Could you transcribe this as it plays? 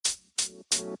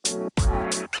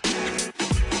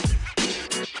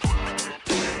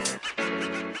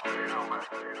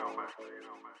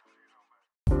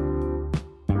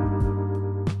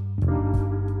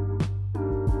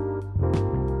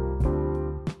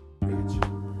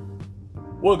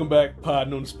Welcome back,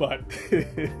 Podding on the Spot.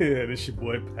 This your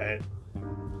boy Pat.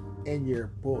 And your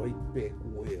boy Big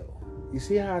Will. You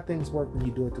see how things work when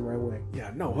you do it the right way? Yeah,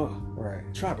 I know, huh? Right.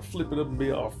 Tried to flip it up and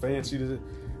be all fancy.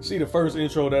 See the first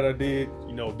intro that I did,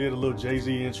 did a little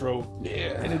Jay-Z intro.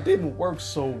 Yeah. And it didn't work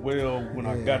so well when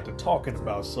I got to talking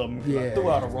about something. Yeah. I threw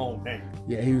out a wrong name.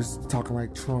 Yeah, he was talking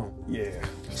like Trump. Yeah.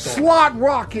 Slot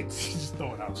Rockets. Just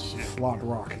throwing out shit. Slot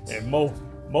Rockets. And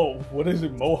what is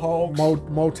it? Mohogs?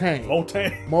 Motown.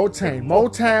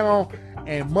 Motown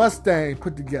and Mustang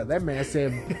put together. That man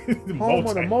said, home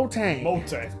of the Motown.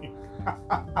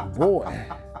 Boy.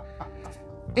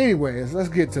 Anyways, let's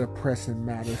get to the pressing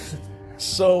matters.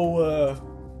 So,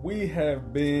 we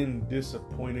have been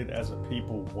disappointed as a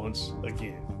people once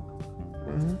again.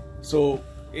 Mm-hmm. So,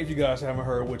 if you guys haven't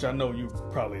heard, which I know you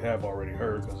probably have already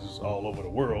heard because it's all over the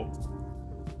world,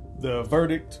 the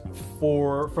verdict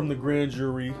from the grand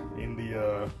jury in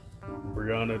the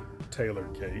Breonna Taylor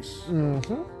case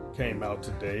came out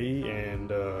today, and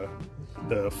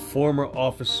the former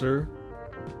officer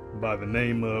by the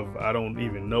name of, I don't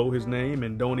even know his name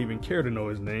and don't even care to know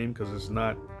his name because it's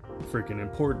not freaking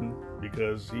important,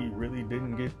 because he really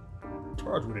didn't get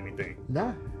charged with anything.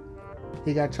 Nah.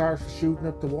 He got charged for shooting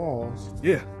up the walls.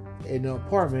 Yeah. In the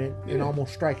apartment and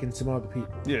almost striking some other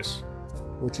people. Yes.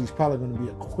 Which he's probably going to be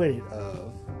acquitted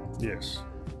of. Yes.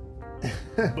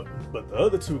 but the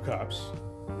other two cops,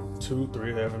 2,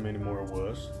 3, however many more it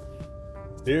was,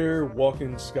 they're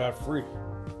walking scot-free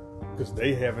because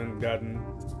they haven't gotten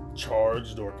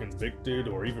charged or convicted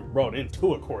or even brought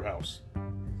into a courthouse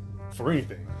for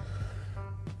anything,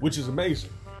 which is amazing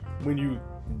when you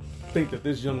think that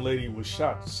this young lady was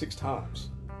shot 6 times.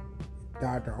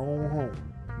 Died their own home.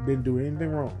 Didn't do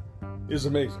anything wrong. It's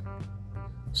amazing.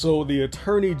 So the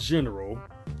Attorney General,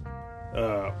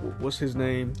 what's his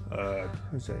name?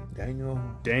 What's that?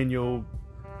 Daniel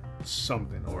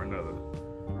something or another.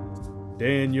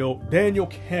 Daniel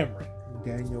Cameron.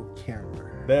 Daniel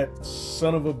Cameron. That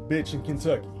son of a bitch in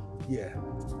Kentucky. Yeah.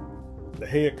 The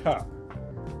head cop.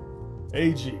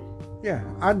 AG. Yeah,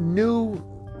 I knew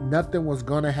nothing was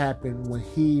going to happen when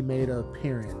he made an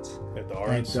appearance at the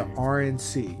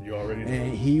RNC. You already know.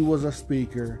 And he was a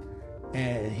speaker,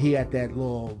 and he had that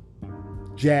little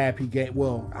jab he gave.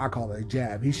 Well, I call it a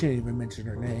jab. He shouldn't even mention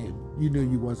her name. You knew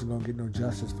you wasn't going to get no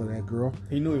justice for that girl.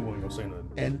 He knew he wasn't going to say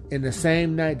nothing. And in the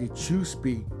same night that you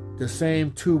speak, the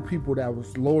same 2 people that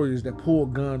was lawyers that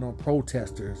pulled gun on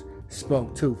protesters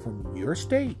spoke too from your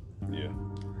state. Yeah.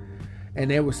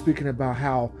 And they were speaking about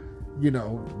how,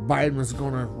 Biden was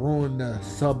going to ruin the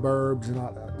suburbs and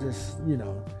all that. Just,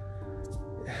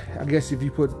 I guess if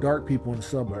you put dark people in the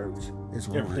suburbs, it's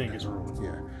ruined. Everything is ruined.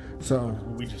 Yeah. So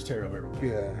we just tear up everything.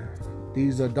 Yeah.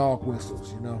 These are dog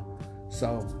whistles,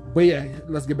 So, but yeah,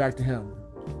 let's get back to him.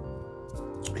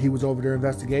 He was over their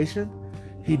investigation.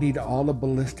 He needed all the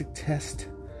ballistic tests,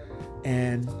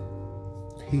 and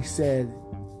he said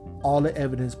all the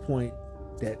evidence point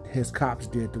that his cops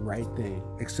did the right thing,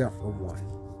 except for one.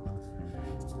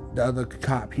 The other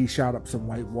cop, he shot up some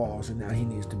white walls, and now he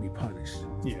needs to be punished.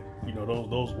 Yeah,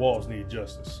 those walls need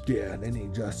justice. Yeah, they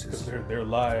need justice. Because their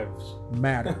lives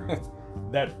matter.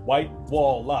 That white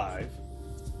wall life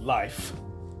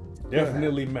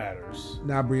definitely matters.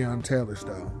 Not Breonna Taylor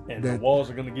though. And the walls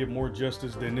are going to get more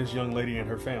justice than this young lady and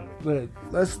her family.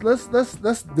 Let's do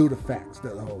the facts. The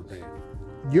whole thing.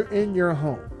 You're in your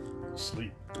home,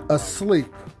 asleep.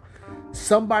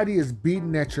 Somebody is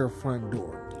beating at your front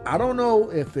door. I don't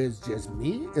know if it's just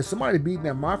me. If somebody beating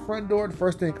at my front door, the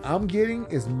first thing I'm getting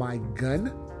is my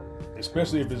gun.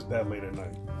 Especially if it's that late at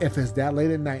night. If it's that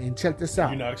late at night, and check this out.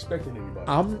 You're not expecting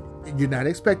anybody. You're not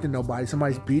expecting nobody.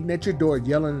 Somebody's beating at your door,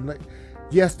 yelling.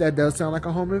 Yes, that does sound like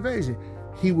a home invasion.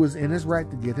 He was in his right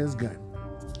to get his gun.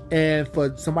 And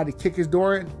for somebody to kick his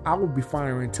door in, I would be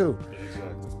firing too. Exactly.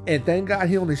 And thank God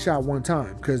he only shot one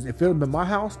time. Because if it had been my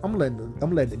house, I'm letting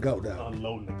it go down.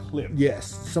 Unloading the clip. Yes,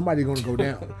 somebody's gonna go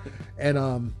down.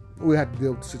 And we'll have to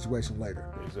deal with the situation later.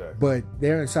 Exactly. But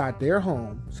they're inside their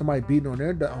home, somebody beating on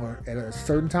their door at a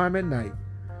certain time at night.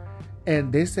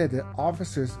 And they said that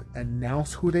officers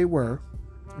announced who they were.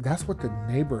 That's what the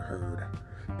neighbor heard.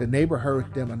 The neighbor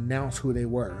heard them announce who they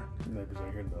were. Neighbors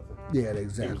ain't hear nothing. Yeah,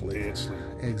 exactly. Dead sleep.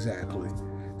 Exactly.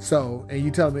 So, and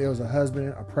you tell me it was a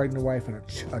husband, a pregnant wife, and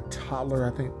a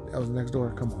toddler, I think that was next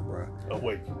door. Come on, bro.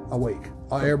 Awake.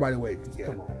 Oh, everybody awake. Yeah.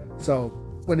 Come on. So,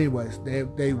 but anyways,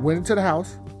 they went into the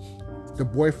house. The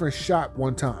boyfriend shot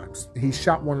one time. He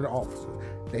shot one of the officers.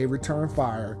 They returned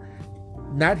fire.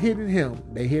 Not hitting him.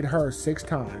 They hit her 6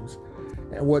 times.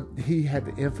 And what he had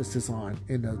the emphasis on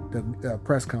in the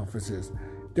press conferences,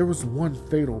 there was one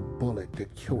fatal bullet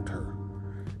that killed her.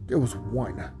 There was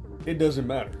one. It doesn't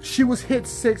matter. She was hit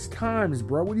 6 times,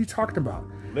 bro. What are you talking about?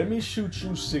 Let me shoot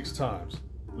you 6 times.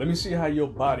 Let me see how your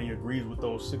body agrees with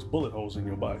those 6 bullet holes in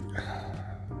your body.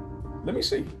 Let me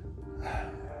see.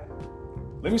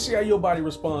 Let me see how your body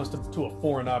responds to a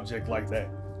foreign object like that.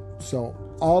 So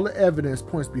all the evidence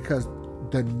points because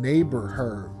the neighbor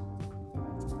heard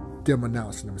them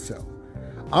announcing themselves.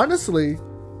 Honestly,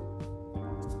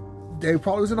 they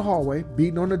probably was in the hallway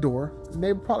beating on the door. And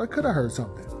they probably could have heard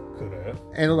something. Could have.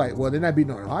 And they're like, well, they're not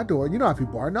beating on our door. You know how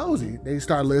people are nosy. They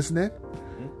start listening.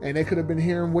 And they could have been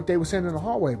hearing what they were saying in the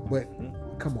hallway. But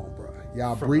come on, bro.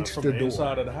 Y'all breached the door. From the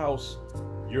inside of the house,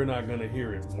 you're not going to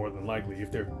hear it more than likely if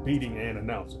they're beating and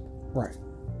announcing. Right.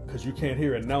 Because you can't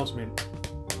hear announcement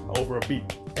over a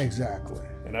beat. Exactly.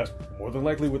 And that's more than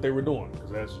likely what they were doing. Because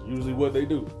that's usually what they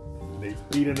do. They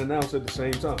beat and announce at the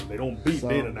same time. They don't beat,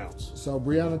 then announce. So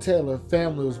Breonna Taylor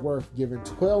family was worth giving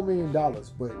 $12 million,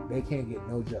 but they can't get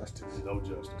no justice. No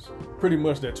justice. Pretty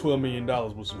much that $12 million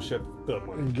was some shut up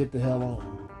money. And get the hell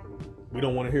on. We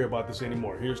don't want to hear about this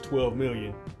anymore. Here's $12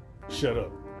 million. Shut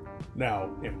up.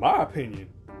 Now, in my opinion,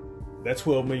 that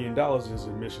 $12 million is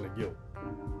admission of guilt.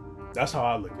 That's how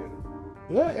I look at it.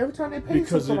 Yeah, every time they pay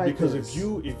something like this. Because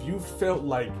if you felt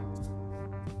like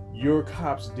your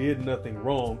cops did nothing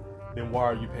wrong, then why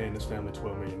are you paying this family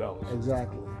 $12 million?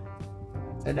 Exactly.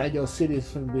 And now your city is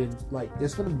going to be like,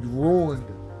 it's going to be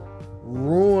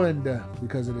ruined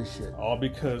because of this shit. All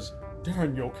because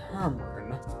Daniel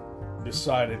Cameron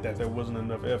decided that there wasn't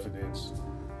enough evidence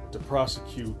to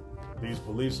prosecute these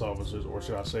police officers, or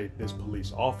should I say this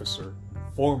police officer,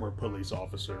 former police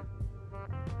officer,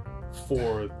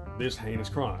 for this heinous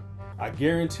crime. I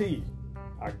guarantee,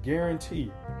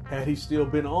 had he still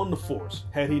been on the force,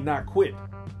 had he not quit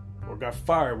or got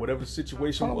fired, whatever the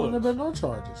situation was, wouldn't have been no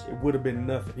charges. It would have been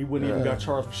nothing. He wouldn't even got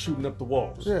charged for shooting up the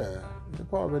walls. Yeah, there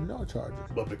probably been no charges.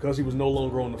 But because he was no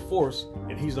longer on the force,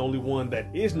 and he's the only one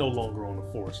that is no longer on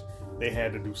the force, they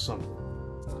had to do something.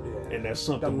 Yeah. And that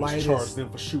something was charge them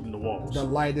for shooting the walls. The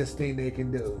lightest thing they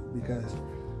can do, because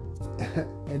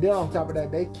and then on top of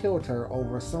that, they killed her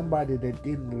over somebody that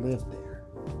didn't live there.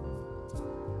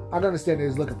 I can understand they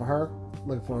was looking for her,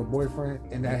 looking for her boyfriend,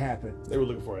 and that happened. They were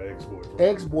looking for an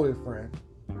ex-boyfriend.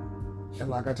 And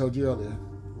like I told you earlier,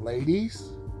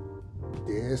 ladies,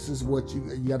 this is what you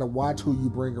gotta watch who you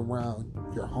bring around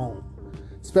your home,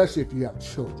 especially if you have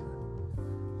children,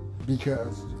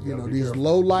 because you know these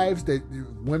low lives that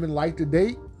women like to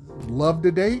date, love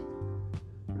to date.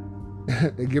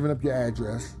 They're giving up your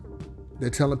address. They're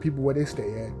telling people where they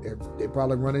stay at. They're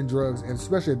probably running drugs, and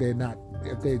especially if they're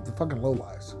the fucking low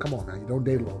lives. Come on now, you don't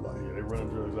date low life. Yeah, they running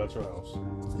drugs out your house.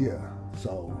 Yeah,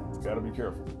 so gotta be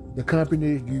careful. The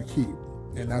company you keep,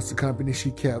 and that's the company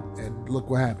she kept, and look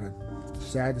what happened.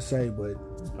 Sad to say, but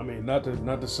I mean, not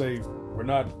to say we're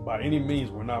not by any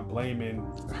means we're not blaming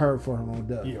her for her own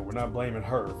death. Yeah, we're not blaming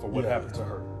her for what happened to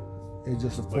her. It's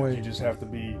just a point. But you just have to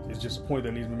be. It's just a point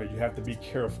that needs to be made. You have to be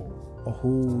careful of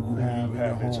who you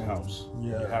have at your house.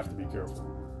 Yeah, you have to be careful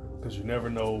because you never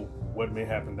know what may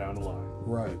happen down the line.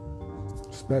 Right.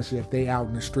 Especially if they out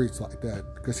in the streets like that,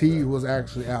 because he was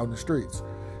actually out in the streets,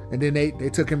 and then they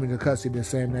took him into custody the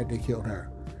same night they killed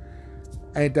her.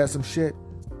 Ain't that some shit?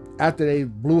 After they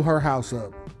blew her house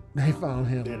up, they found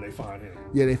him. Then they find him.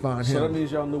 Yeah, they found him. So that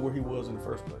means y'all knew where he was in the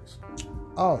first place.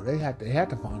 Oh, they had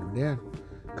to find him then.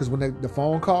 Because when the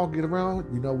phone call get around,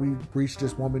 you know, we breached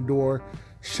this woman's door,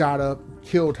 shot up,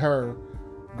 killed her,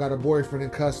 got her boyfriend in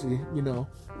custody, you know.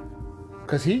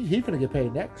 Because he finna get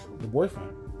paid next, the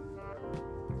boyfriend.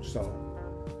 So,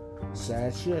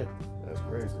 sad shit. That's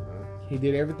crazy, man. He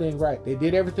did everything right. They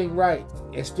did everything right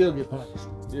and still get punished.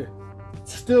 Yeah.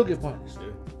 Still get punished.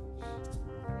 Yeah.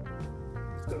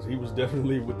 Because he was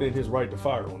definitely within his right to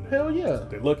fire on them. Hell yeah.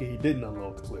 They're lucky he didn't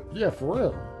unload the clip. Yeah, for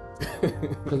real.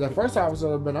 Because that first officer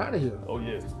would have been out of here. Oh,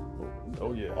 yeah.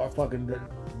 Oh, yeah. Or fucking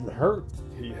hurt.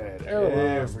 He had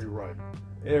every right.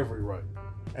 Every right.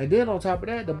 And then on top of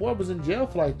that, the boy was in jail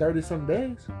for like 30-some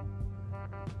days.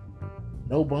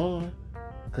 No bond.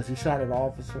 Because he shot an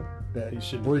officer that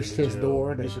breached his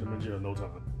door. He should have been in jail no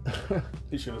time.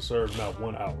 He should have served not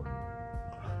 1 hour.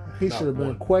 He should have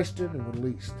been questioned and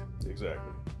released.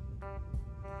 Exactly.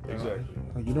 Exactly.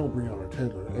 You know Breonna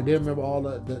Taylor. And then remember all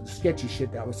the sketchy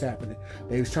shit that was happening.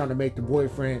 They was trying to make the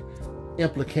boyfriend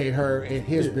implicate her in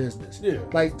his business. Yeah.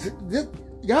 Like,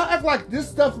 y'all act like this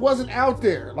stuff wasn't out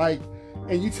there. Like,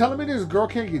 and you telling me this girl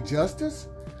can't get justice?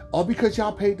 All because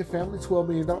y'all paid the family $12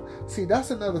 million. See,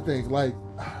 that's another thing. Like,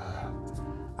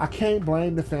 I can't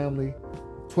blame the family.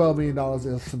 $12 million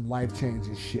is some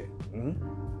life-changing shit.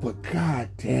 But god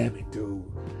damn it, dude.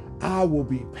 I will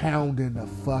be pounding the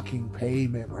fucking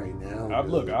pavement right now.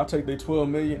 Look, I'll take their $12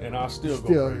 million and I'll still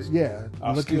go crazy. Yeah.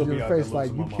 I'll look still in be your out face there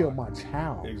like losing you my killed mind. my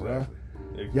child, Exactly.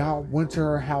 Bruh. Y'all went to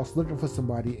her house looking for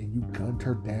somebody and you gunned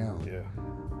her down. Yeah.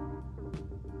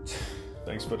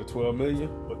 Thanks for the $12 million,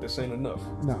 but this ain't enough.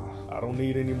 No. I don't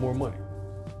need any more money.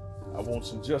 I want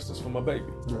some justice for my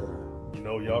baby. Yeah. You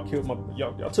know, y'all killed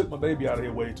y'all took my baby out of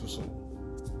here way too soon.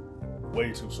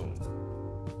 Way too soon.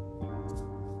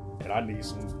 And I need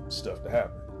some stuff to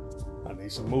happen. I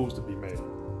need some moves to be made.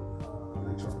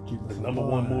 The number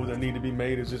one move that need to be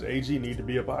made is just AG need to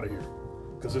be up out of here.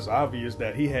 Because it's obvious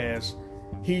that he's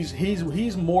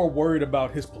more worried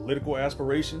about his political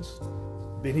aspirations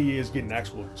than he is getting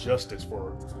actual justice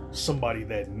for somebody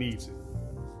that needs it.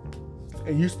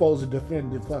 And you supposed to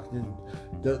defend the fucking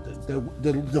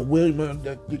the women,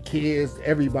 the kids,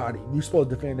 everybody. You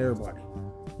supposed to defend everybody.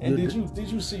 And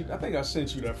did you see? I think I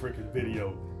sent you that freaking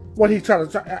video. What he's trying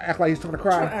to act like he's trying to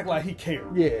cry. Trying to act like he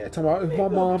cared. Yeah, talking about if my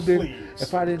mom didn't.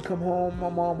 If I didn't come home, my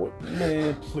mom would.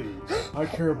 Man, please. I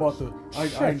care about the. I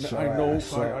care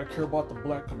about the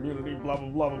black community. Blah blah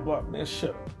blah blah blah. Man,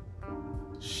 shut up.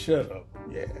 Shut up.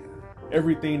 Yeah.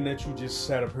 Everything that you just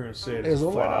sat up here and said is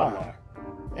a flat out lie.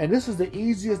 And this was the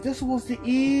easiest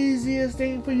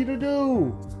thing for you to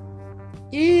do.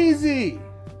 Easy.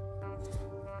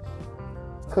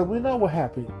 Because we know what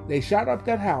happened. They shot up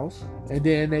that house, and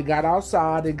then they got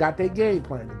outside and got their game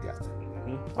plan together.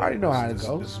 I already know how it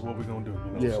goes. This is what we're going to do.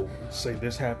 You know? Yeah. Say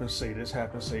this happened, say this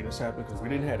happened, say this happened, because we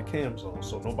didn't have the cams on,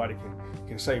 so nobody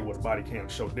can say what a body cam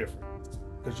show different.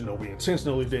 Because, you know, we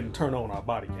intentionally didn't turn on our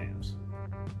body cams.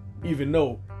 Even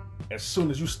though, as soon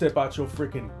as you step out your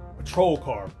freaking patrol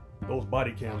car, those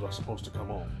body cams are supposed to come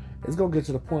on. It's going to get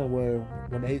to the point where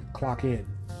when they clock in,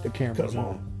 the camera's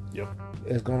on. Yep.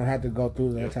 It's going to have to go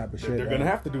through that type of shit. They're going to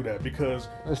have to do that because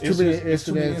it's too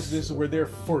many instances where they're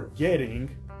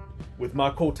forgetting, with my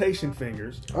quotation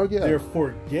fingers, they're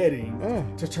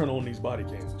forgetting to turn on these body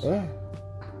cams.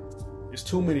 It's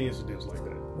too many incidents like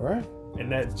that. Right.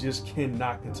 And that just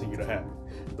cannot continue to happen.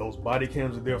 Those body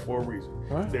cams are there for a reason.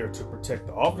 Right. They're to protect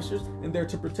the officers and they're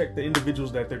to protect the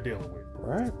individuals that they're dealing with.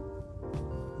 Right.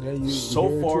 Yeah,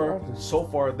 so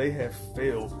far they have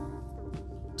failed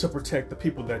to protect the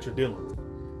people that you're dealing with.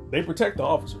 They protect the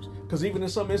officers because even in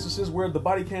some instances where the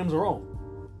body cams are on,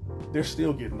 they're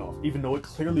still getting off, even though it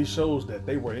clearly shows that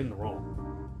they were in the wrong.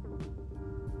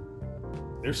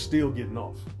 They're still getting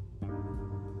off.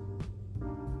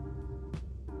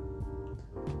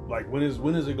 Like when is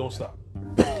it gonna stop?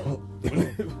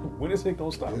 When is it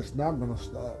gonna stop? It's not gonna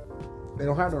stop. They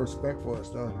don't have no respect for us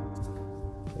though.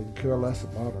 They can care less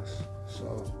about us. So,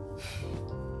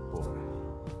 boy,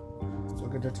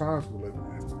 look at the times we live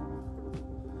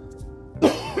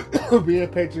in. Being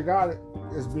patriotic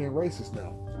is being racist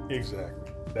now.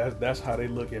 Exactly. That's how they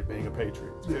look at being a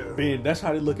patriot. Yeah. That's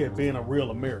how they look at being a real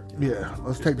American. Yeah.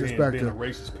 Let's take this back being to a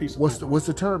racist piece of what's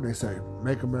the term they say?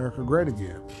 Make America great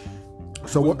again.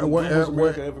 So when was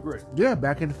America ever great? Yeah,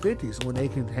 back in the 50s when they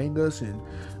can hang us and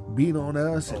beat on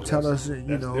us and tell us,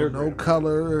 no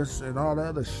colors and all that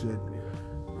other shit.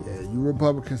 Yeah, you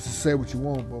Republicans can say what you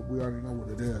want, but we already know what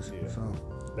it is. Yeah. So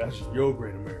that's your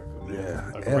great America. Yeah,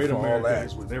 a great America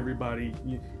is with everybody.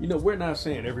 You know, we're not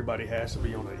saying everybody has to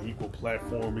be on an equal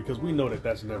platform because we know that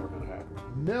that's never going to happen.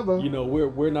 Never. You know,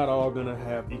 we're not all going to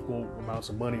have equal amounts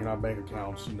of money in our bank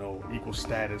accounts. You know, equal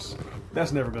status.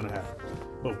 That's never going to happen.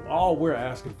 But all we're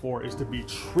asking for is to be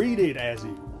treated as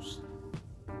equals.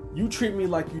 You treat me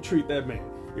like you treat that man.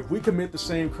 If we commit the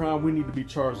same crime, we need to be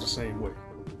charged the same way.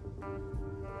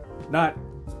 Not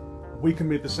we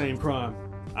commit the same crime,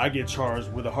 I get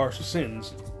charged with a harsher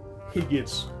sentence. He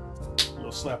gets a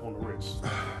little slap on the wrist.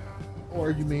 Or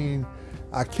you mean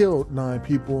I killed 9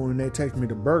 people and they take me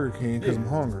to Burger King because I'm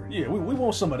hungry? Yeah, we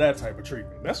want some of that type of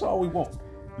treatment. That's all we want.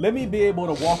 Let me be able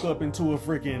to walk up into a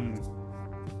freaking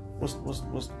what's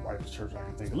the whitest church I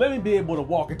can think of? Let me be able to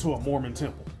walk into a Mormon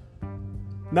temple.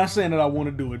 Not saying that I want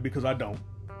to do it because I don't,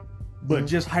 but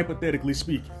just hypothetically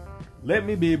speaking, let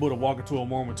me be able to walk into a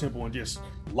Mormon temple and just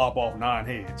lop off 9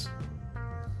 heads.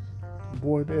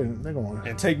 Boy, they're going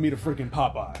and take me to freaking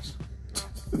Popeyes.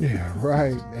 Yeah,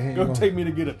 right. Go take me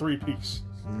to get a 3-piece.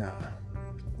 Nah.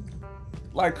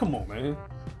 Like, come on, man.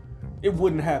 It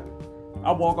wouldn't happen.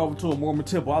 I walk over to a Mormon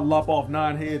temple, I lop off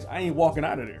 9 heads, I ain't walking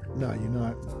out of there. No, you're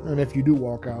not. And if you do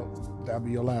walk out, that'll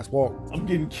be your last walk. I'm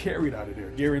getting carried out of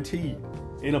there, guaranteed.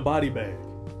 In a body bag.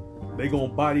 They gonna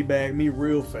body bag me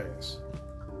real fast.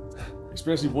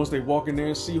 Especially once they walk in there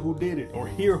and see who did it or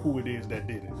hear who it is that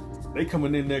did it. They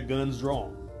coming in there guns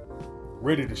drawn,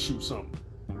 ready to shoot something.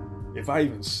 If I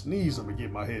even sneeze, I'm gonna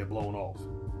get my head blown off.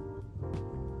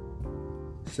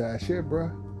 Sad shit,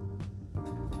 bro.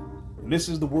 And this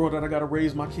is the world that I gotta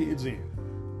raise my kids in.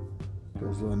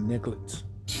 Those little nicklets.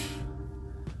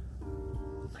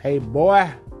 Hey, boy.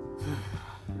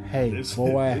 Hey,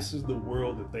 boy. This is the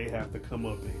world that they have to come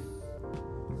up in.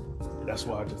 That's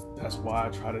why I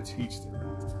try to teach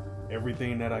them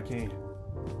everything that I can.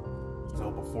 You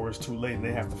know, before it's too late and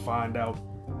they have to find out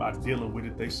by dealing with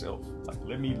it themselves. Like,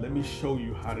 let me show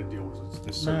you how to deal with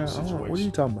this certain situation. What are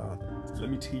you talking about? Let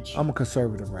me teach you. I'm a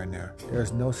conservative right now.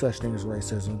 There's no such thing as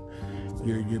racism.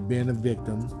 You're being a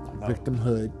victim,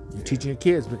 victimhood. You're teaching your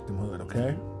kids victimhood,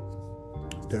 okay?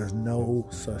 There's no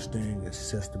such thing as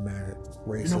systematic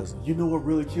racism. You know what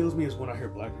really kills me is when I hear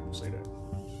black people say that.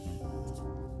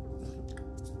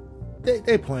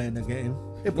 They playing the game.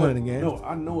 They playing the game. No,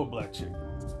 I know a black chick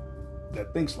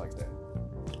that thinks like that.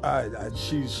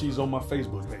 She's on my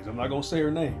Facebook page. I'm not gonna say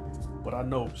her name, but I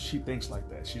know she thinks like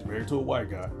that. She's married to a white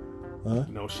guy. Huh?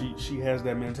 You know, she has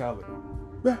that mentality.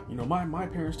 Yeah. You know, my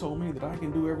parents told me that I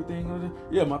can do everything.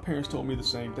 Yeah, my parents told me the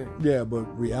same thing. Yeah, but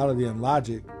reality and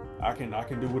logic. I can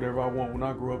do whatever I want when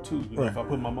I grow up too. You know, if I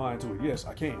put my mind to it, yes,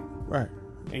 I can. Right.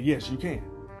 And yes, you can.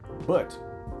 But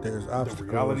there's obstacles.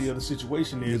 The reality of the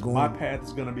situation is my path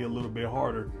is going to be a little bit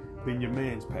harder than your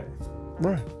man's path.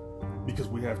 Right. Because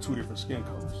we have two different skin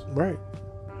colors. Right.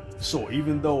 So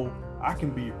even though I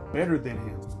can be better than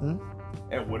him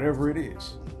at whatever it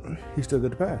is, he still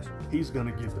get the pass. He's going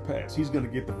to get the pass. He's going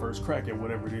to get the first crack at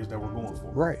whatever it is that we're going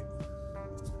for. Right.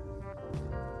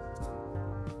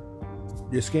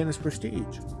 Your skin is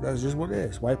prestige. That's just what it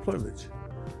is. White privilege.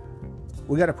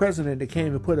 We got a president that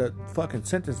came and put a fucking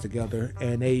sentence together,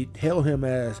 and they held him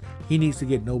as he needs to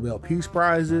get Nobel Peace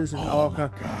Prizes and all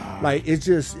kind. Like it's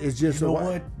just. You know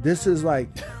what? This is like,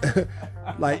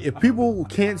 like if people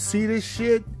can't see this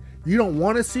shit, you don't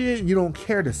want to see it, and you don't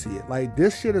care to see it. Like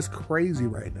this shit is crazy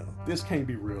right now. This can't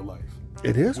be real life.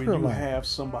 It is real life. When you have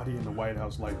somebody in the White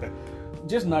House like that.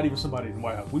 Just not even somebody in the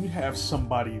White House. When you have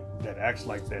somebody that acts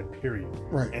like that, period,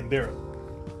 right? And they're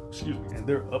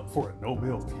up for a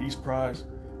Nobel Peace Prize.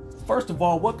 First of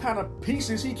all, what kind of peace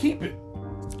is he keeping?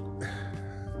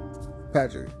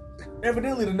 Patrick.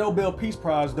 Evidently, the Nobel Peace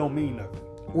Prize don't mean nothing.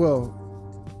 Well,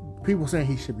 people saying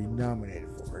he should be nominated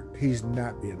for it. He's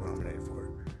not being nominated for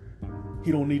it.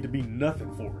 He don't need to be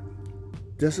nothing for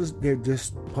it. They're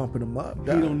just pumping him up. He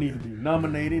don't need to be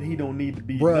nominated. He don't need to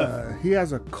be nothing. He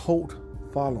has a cult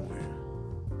following.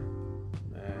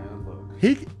 Man,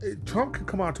 look. Trump can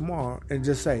come out tomorrow and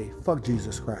just say, fuck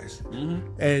Jesus Christ.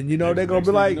 Mm-hmm. And they're going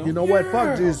to be like, you know what?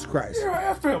 Fuck Jesus Christ.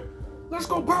 Yeah, F him. Let's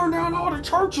go burn down all the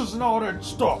churches and all that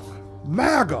stuff.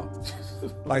 MAGA.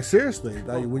 Like, seriously.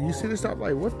 Like, when you see this stuff,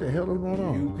 like, what the hell is going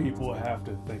on? You people have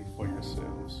to think for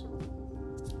yourselves.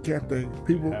 Can't think.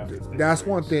 People, that's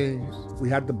one thing we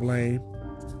have to blame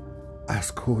our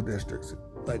school districts.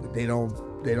 Like, they don't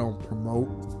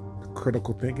promote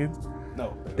critical thinking.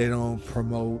 No. They don't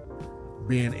promote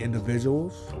being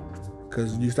individuals.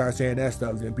 Because you start saying that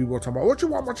stuff, then people are talking about, what you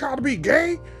want my child to be,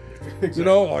 gay? Exactly. You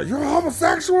know, you're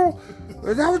homosexual?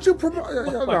 Is that what you promote?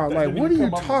 Like, what are you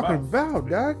talking about,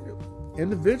 dog?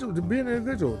 Individual, to be an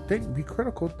individual, be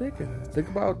critical thinking. Think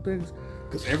about things.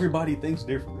 Because everybody thinks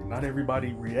differently. Not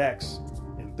everybody reacts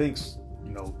and thinks,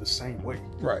 the same way.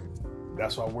 Right.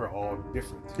 That's why we're all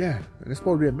different. Yeah, and it's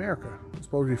supposed to be America. It's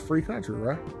supposed to be a free country,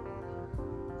 right?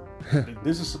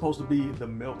 This is supposed to be the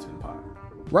melting pot.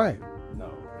 Right.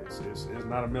 No, it's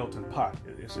not a melting pot.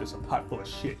 It's just a pot full of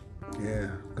shit.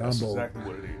 Yeah, gumbo. That's exactly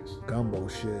what it is. Gumbo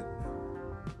shit.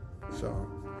 So,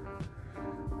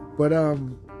 but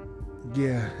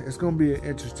yeah, it's gonna be an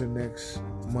interesting next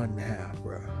month and a half,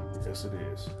 bro. Yes, it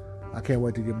is. I can't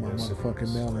wait to get my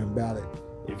motherfucking mail-in ballot.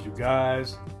 If you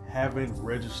guys haven't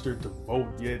registered to vote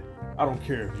yet, I don't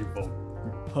care if you vote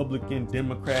Republican,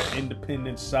 Democrat,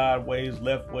 Independent, sideways,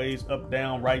 leftways, up,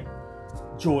 down, right,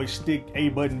 joystick, A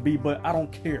button, B button. I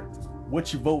don't care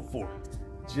what you vote for.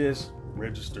 Just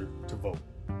register to vote.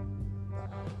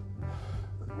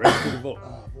 Register to vote.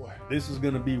 Oh, boy. This is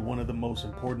going to be one of the most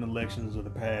important elections of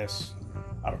the past,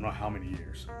 I don't know how many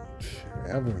years.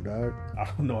 Ever, dog. I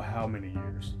don't know how many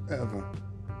years. Ever.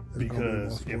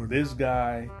 Because if this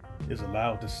guy is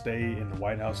allowed to stay in the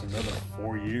White House another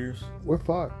 4 years, we're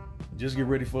fucked. Just get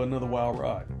ready for another wild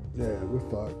ride. Yeah, we're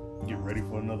fucked. Get ready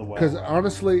for another wild ride. Because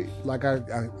honestly, like I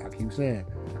keep saying,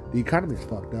 the economy's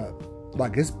fucked up.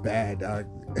 Like, it's bad.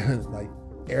 Like,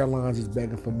 airlines is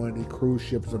begging for money. Cruise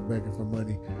ships are begging for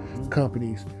money. Mm-hmm.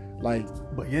 Companies. Like,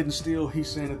 but yet and still, he's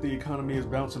saying that the economy is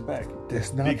bouncing back.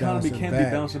 That's not the economy bouncing can't back.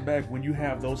 be bouncing back when you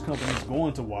have those companies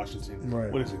going to Washington.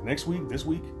 Right. What is it? Next week? This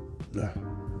week? Yeah.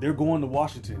 They're going to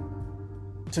Washington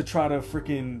to try to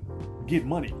freaking get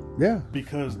money. Yeah.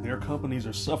 Because their companies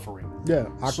are suffering. Yeah.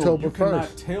 October so you 1st.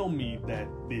 cannot tell me that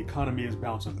the economy is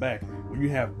bouncing back when you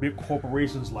have big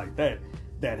corporations like that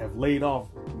have laid off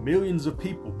millions of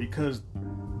people because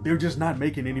they're just not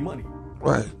making any money.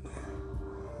 Right.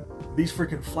 These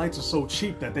freaking flights are so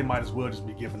cheap that they might as well just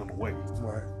be giving them away.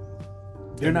 Right.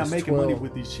 They're not making money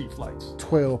with these cheap flights.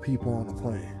 12 people on the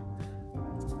plane.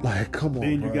 Like, come on,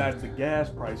 Then you got the gas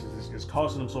prices. It's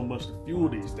costing them so much to fuel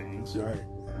these things. Right.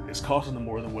 It's costing them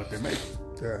more than what they're making.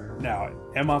 Yeah. Now,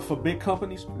 am I for big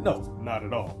companies? No, not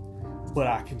at all. But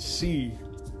I can see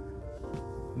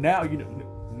now,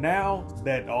 now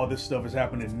that all this stuff is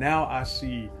happening, now I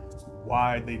see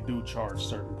why they do charge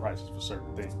certain prices for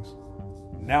certain things.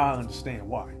 Now I understand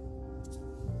why.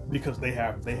 Because they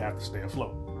have to stay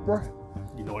afloat. Right.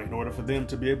 In order for them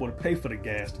to be able to pay for the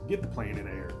gas to get the plane in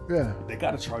the air. Yeah. They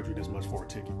got to charge you this much for a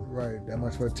ticket. Right. That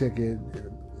much for a ticket.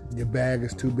 Your bag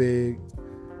is too big.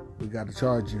 We got to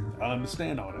charge you. I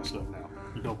understand all that stuff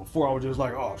now. Before I was just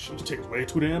like, oh, shit, this ticket's way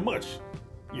too damn much.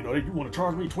 You want to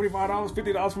charge me $25,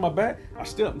 $50 for my bag? I'm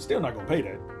still not going to pay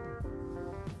that.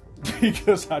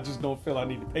 Because I just don't feel I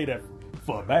need to pay that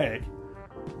for a bag.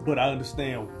 But I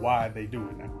understand why they do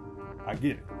it now. I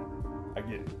get it.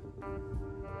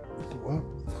 Well,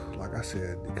 like I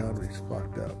said, the economy's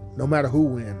fucked up. No matter who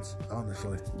wins,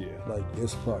 honestly. Yeah. Like,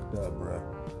 it's fucked up, bro.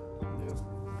 Yeah.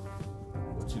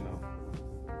 But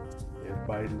if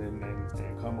Biden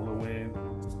and Kamala win,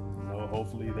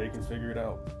 hopefully they can figure it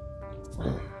out.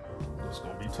 It's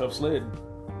gonna be tough sledding,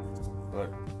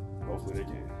 but hopefully they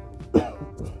can.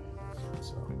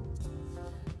 So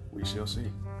we shall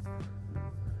see.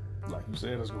 Like you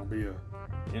said, it's gonna be a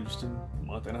interesting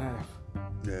month and a half.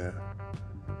 Yeah.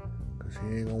 Cause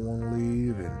he ain't gonna want to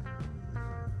leave, and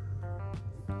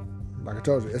like I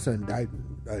told you, it's an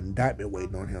indictment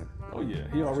waiting on him. Oh yeah,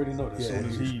 he already know that.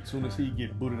 Yeah, soon as he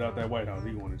get booted out that White House,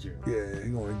 he going to jail. Yeah, he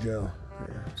going to jail.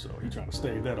 Yeah. So he trying to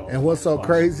stave that off. And what's so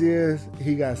crazy is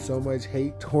he got so much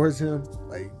hate towards him.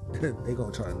 Like they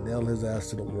gonna try to nail his ass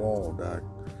to the wall, doc.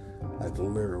 Like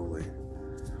literally.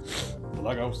 But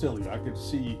like I was telling you, I could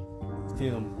see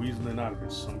him weaseling out of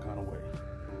this some kind of way.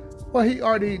 Well, he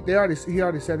already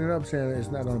set it up, saying it's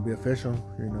not gonna be official,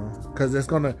 because it's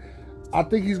gonna. I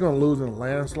think he's gonna lose in a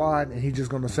landslide, and he's just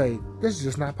gonna say, "This is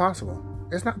just not possible.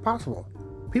 It's not possible.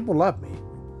 People love me.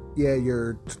 Yeah,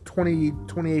 you're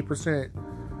 28%.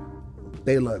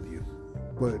 They love you,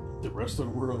 but the rest of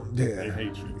the world, they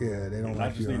hate you. Yeah, they don't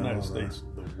like you. Not just the United States,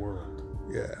 the world.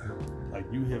 Yeah, like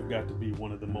you have got to be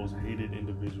one of the most hated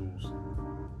individuals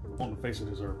on the face of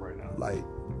this earth right now. Like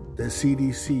the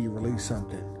CDC released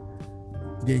something,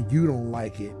 then you don't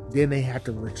like it. Then they have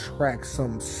to retract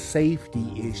some safety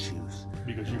issues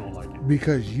because you don't like it.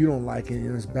 Because you don't like it,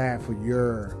 and it's bad for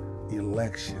your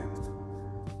election.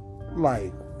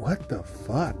 Like, what the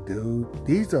fuck, dude?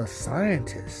 These are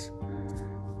scientists,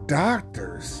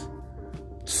 doctors,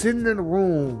 sitting in a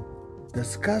room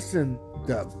discussing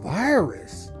the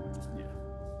virus. Yeah.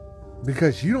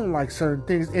 Because you don't like certain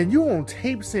things, and you on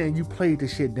tape saying you played the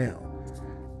shit down.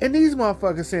 And these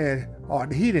motherfuckers saying, oh,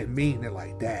 he didn't mean it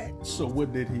like that. So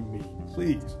what did he mean?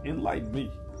 Please, enlighten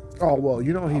me. Oh, well,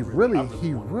 he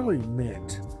really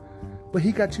meant. But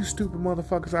he got you stupid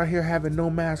motherfuckers out here having no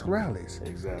mask rallies.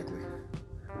 Exactly.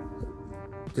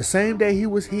 The same day he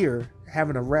was here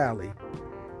having a rally,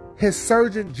 his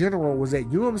Surgeon General was at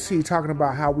UMC talking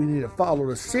about how we need to follow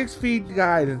the 6 feet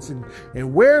guidance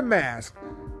and wear masks.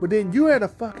 But then you had a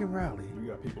fucking rally. You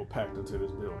got people packed into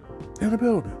this building. In the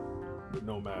building. With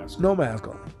no mask. No mask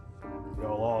on.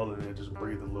 Y'all all in there just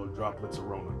breathing little droplets of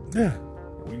Rona. Yeah.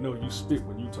 We know you spit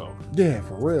when you talk. Yeah,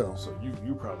 for real. So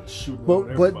you probably shooting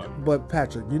at everybody. But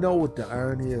Patrick, you know what the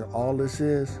irony of all this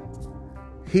is?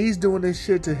 He's doing this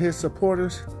shit to his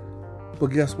supporters, but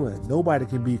guess what? Nobody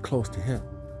can be close to him.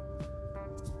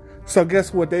 So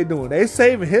guess what they doing? They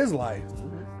saving his life.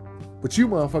 But you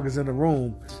motherfuckers in the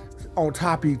room on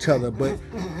top of each other. But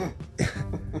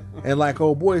and like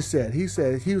old boy said he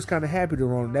was kind of happy to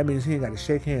run. That means he ain't got to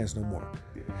shake hands no more.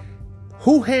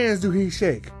 Who hands do he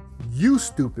shake? You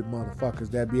stupid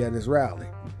motherfuckers that be at his rally.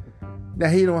 Now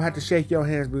he don't have to shake your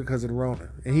hands because of the Rona,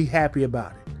 and he happy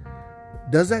about it.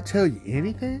 Does that tell you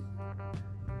anything?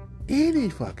 Any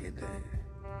fucking thing.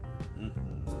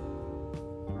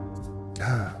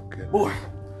 Oh, goodness. Boy,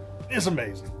 it's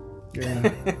amazing. Yeah.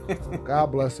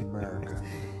 God bless America.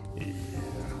 Yeah,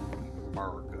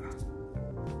 America.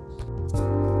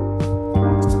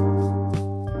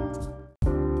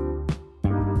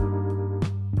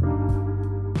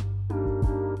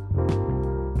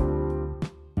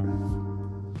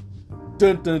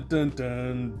 Dun dun dun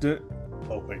dun dun.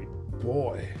 Oh wait,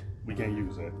 Boy. we can't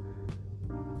use that.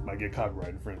 Might get copyright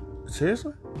infringement.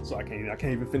 Seriously? So I can't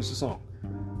even finish the song.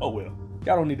 Oh well.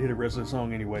 Y'all don't need to hear the rest of the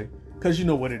song anyway, because you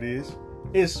know what it is.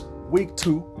 It's week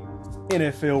 2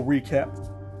 NFL recap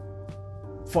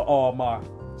for all my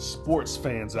sports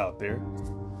fans out there,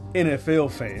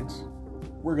 NFL fans.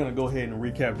 We're going to go ahead and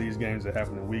recap these games that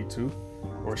happened in week 2.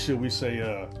 Or should we say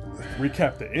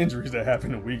recap the injuries that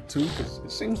happened in week 2? Because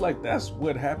it seems like that's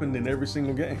what happened in every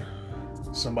single game.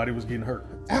 Somebody was getting hurt.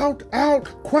 Out,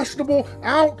 questionable,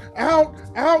 out,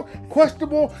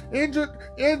 questionable, injured.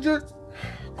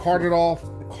 Carted off.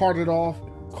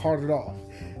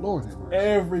 Lord have mercy.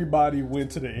 Everybody went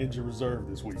to the injured reserve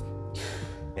this week.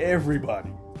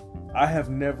 Everybody. I have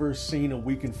never seen a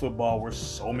week in football where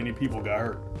so many people got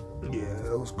hurt.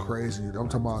 Yeah, it was crazy. I'm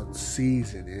talking about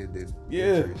season-ending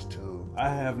injuries too. I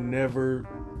have never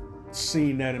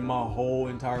seen that in my whole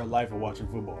entire life of watching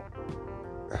football.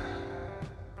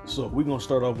 So we're going to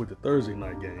start off with the Thursday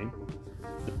night game.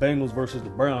 The Bengals versus the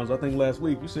Browns. I think last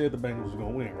week you said the Bengals was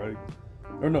going to win, right?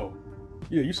 Or no?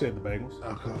 Yeah, you said the Bengals.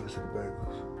 I call it the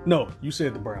Bengals. No, you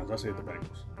said the Browns. I said the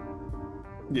Bengals.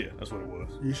 Yeah, that's what it was.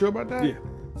 You sure about that? Yeah.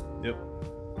 Yep.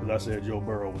 Because I said Joe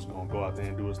Burrow was going to go out there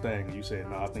and do his thing. And you said,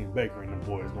 no, I think Baker and them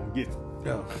boys going to get it.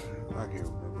 No, I can't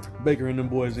remember. Baker and them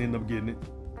boys end up getting it.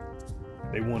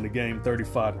 They won the game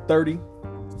 35-30.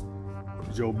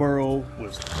 Joe Burrow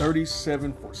was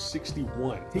 37 for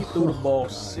 61. He threw the ball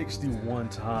 61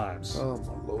 times. Oh,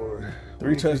 my Lord.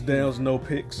 3 touchdowns, no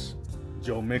picks.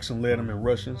 Joe Mixon led him in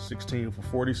rushing, 16 for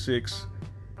 46.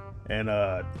 And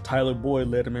Tyler Boyd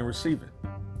led him in receiving,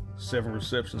 7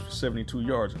 receptions for 72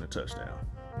 yards and a touchdown.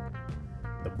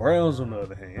 The Browns, on the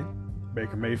other hand,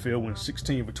 Baker Mayfield went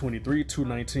 16 for 23,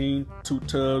 219, 2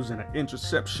 tubs, and an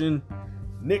interception.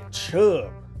 Nick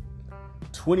Chubb,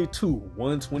 22,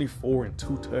 124, and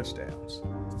 2 touchdowns.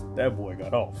 That boy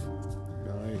got off.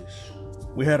 Nice.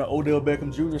 We had an Odell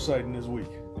Beckham Jr. sighting this week.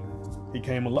 He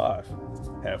came alive.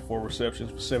 Had 4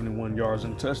 receptions for 71 yards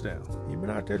and a touchdown. He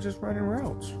been out there just running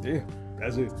routes. Yeah,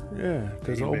 that's it. Yeah,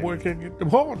 because the old boy can't get the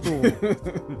ball to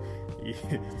him.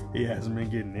 he hasn't been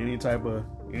getting any type of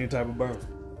burn.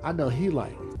 I know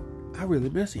I really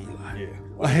miss Eli. Yeah.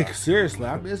 Like, seriously,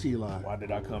 I miss Eli. Why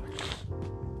did I come here?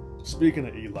 Speaking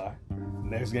of Eli,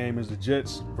 next game is the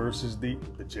Jets versus the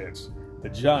Jets. The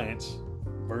Giants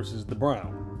versus the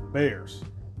Bears.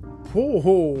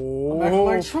 Oh, I'm acting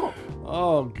like Trump.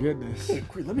 Oh, goodness.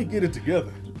 Let me get it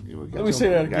together. Let me say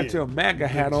that again. Got your MAGA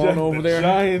hat on over there. The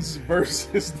Giants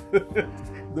versus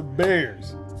the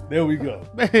Bears. There we go.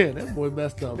 Man, that boy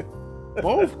messed up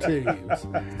both teams.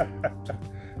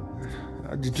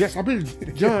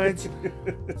 The Giants.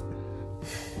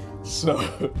 So,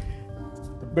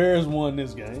 the Bears won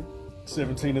this game,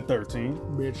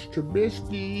 17-13. Mitch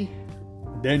Trubisky.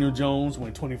 Daniel Jones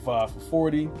went 25 for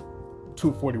 40,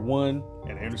 241,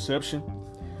 and an interception.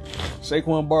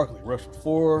 Saquon Barkley rushed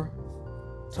for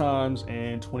 4 times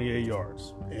and 28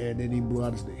 yards. And then he blew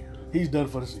out his knee. He's done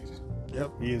for the season.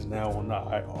 Yep. He is now on the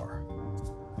IR.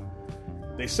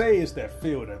 They say it's that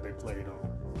field that they played on.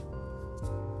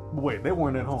 But wait, they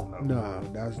weren't at home, though. No,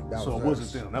 that was so it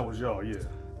wasn't them. That was y'all,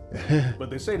 yeah. But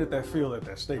they say that field at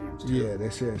that stadium is terrible. Yeah, they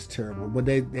say it's terrible. But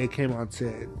they came out and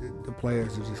said the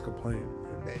players are just complaining.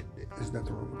 There's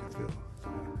nothing wrong with that field.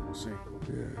 We'll see.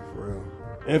 Yeah, for real.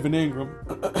 Evan Ingram,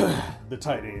 the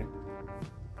tight end,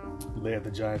 led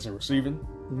the Giants in receiving,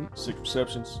 6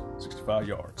 receptions, 65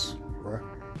 yards. Right.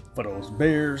 For those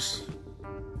Bears,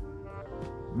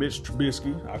 Mitch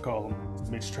Trubisky, I call him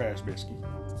Mitch Trashbisky,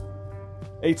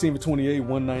 18 for 28,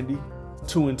 190,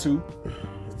 2-2.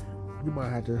 You might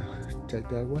have to take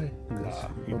that away. Nah,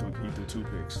 he threw 2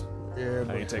 picks. Yeah,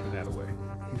 I ain't taking that away.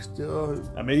 He's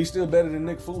still better than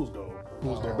Nick Foles, though.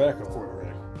 Who's their backup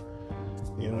quarterback?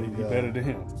 You know, he's better than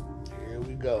him. Here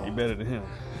we go. He better than him.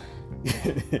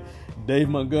 Dave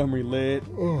Montgomery led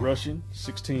rushing,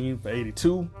 16 for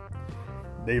 82.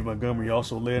 Dave Montgomery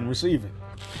also led in receiving,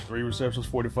 3 receptions,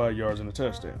 45 yards, and a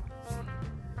touchdown.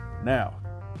 Now,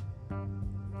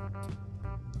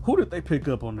 who did they pick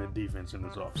up on that defense in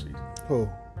this offseason? Who?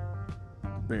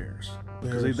 Bears.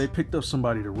 Because they picked up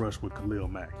somebody to rush with Khalil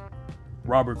Mack.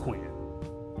 Robert Quinn.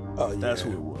 Oh, yeah. That's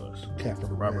who it was. Cat for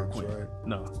the Robert Rams, Quinn. right?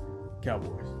 No,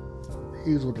 Cowboys.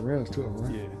 He was with the Rams too,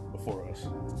 right? Yeah, before us.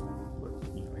 But,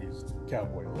 you know, he's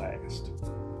Cowboy last.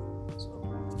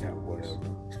 So, Cowboys.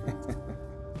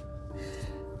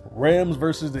 Rams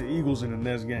versus the Eagles in the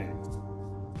next game.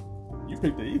 You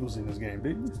picked the Eagles in this game,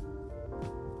 didn't you?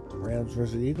 The Rams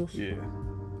versus the Eagles? Yeah.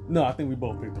 No, I think we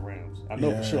both picked the Rams. I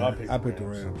know for sure I picked the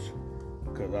Rams.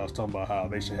 Because I was talking about how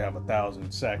they should have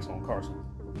 1,000 sacks on Carson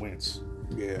Wentz.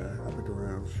 Yeah, I picked the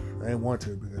Rams. I didn't want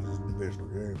to because it's a divisional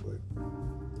game, but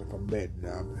if I'm betting,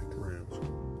 I'll pick the Rams.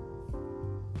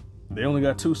 They only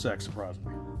got 2 sacks,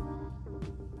 surprisingly.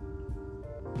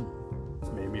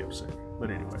 Made me upset. But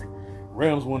anyway,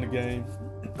 Rams won the game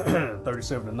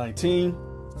 37-19.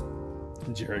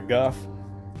 Jared Goff,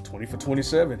 20 for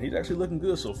 27. He's actually looking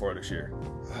good so far this year.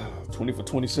 20 for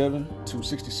 27,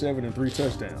 267, and 3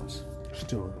 touchdowns.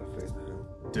 Still in the faith.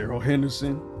 Darrell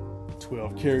Henderson,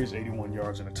 12 carries, 81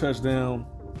 yards, and a touchdown.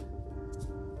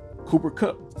 Cooper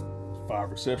Kupp, 5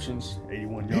 receptions,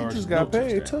 81 yards. He just got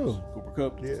paid, touchdowns. too. Cooper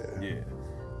Kupp? Yeah.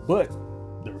 But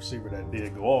the receiver that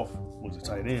did go off was the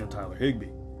tight end, Tyler Higbee.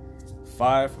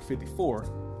 5 for 54,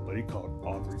 but he caught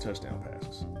all 3 touchdown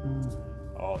passes.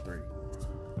 All 3.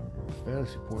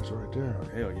 Fantasy points right there.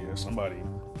 Hell yeah, somebody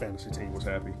fantasy team was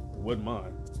happy. It wasn't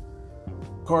mine.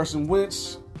 Carson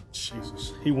Wentz,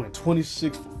 Jesus, he went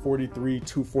 26 for 43,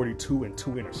 242, and 2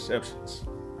 interceptions.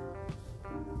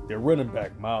 Their running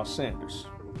back, Miles Sanders,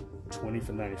 20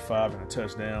 for 95 and a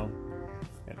touchdown.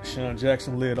 And Deshaun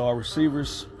Jackson led all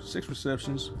receivers, 6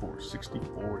 receptions for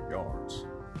 64 yards.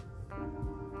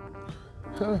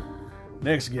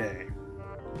 Next game,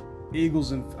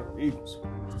 Eagles.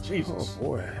 Jesus. Oh,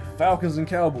 boy. Falcons and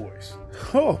Cowboys.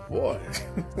 Oh, boy.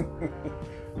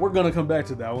 We're gonna come back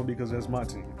to that one because that's my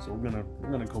team. So we're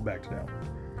gonna go back to that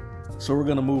one. So we're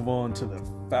gonna move on to the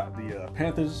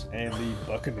Panthers and the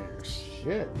Buccaneers.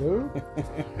 Shit, dude.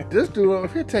 This dude over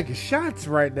here taking shots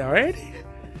right now, ain't he?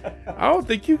 I don't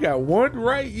think you got one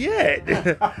right yet.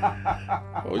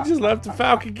 We just left the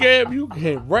Falcon game. You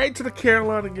came right to the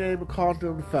Carolina game and called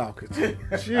them the Falcons.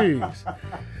 Jeez.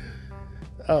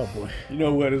 Oh, boy. You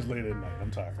know what? It's late at night.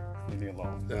 I'm tired. Leave me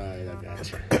alone. All right, I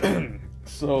got you.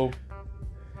 So,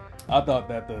 I thought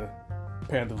that the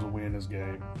Panthers would win this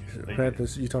game.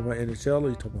 Panthers, you talking about NHL or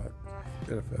you talking about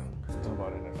NFL? I'm talking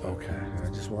about NFL. Okay.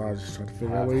 I was just trying to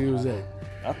figure out where he was at.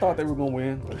 I thought they were going to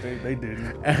win, but they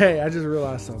didn't. Hey, I just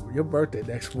realized something. Your birthday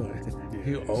next month. Yeah,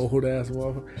 You old ass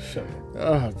motherfucker. Shut up.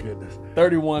 Oh, goodness.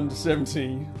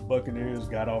 31-17. Buccaneers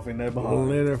got off in that behind.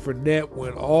 Leonard Fournette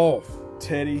went off.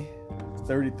 Teddy,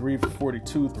 33 for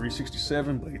 42,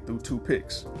 367, but he threw 2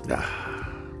 picks.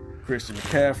 Christian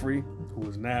McCaffrey, who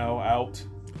is now out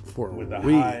with a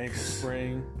high ankle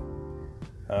sprain,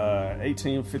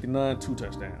 18 for 59, 2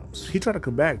 touchdowns. He tried to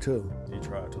come back, too. He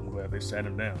tried to. I'm glad they sat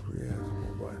him down. Yeah,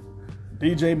 oh boy.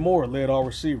 DJ Moore led all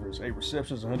receivers, 8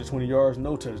 receptions, 120 yards,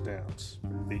 no touchdowns.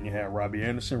 Then you had Robbie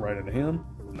Anderson right under him,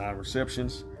 9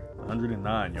 receptions,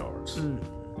 109 yards,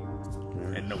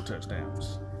 and no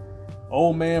touchdowns.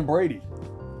 Old man Brady,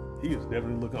 he is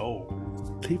definitely looking old.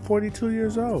 He's 42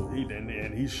 years old.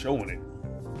 And he's showing it.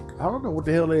 I don't know what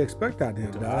the hell they expect out of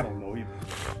him, I don't know either.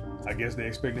 I guess they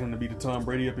expected him to be the Tom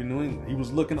Brady up in New England. He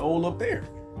was looking old up there.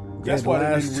 That's why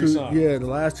they didn't resign him. Yeah, the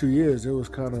last 2 years, it was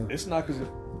kind of... It's not because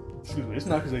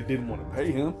they didn't want to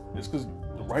pay him. It's because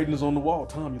the writing is on the wall.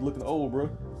 Tom, you're looking old, bro.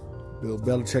 Bill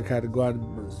Belichick had to go out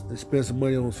and spend some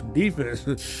money on some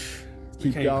defense.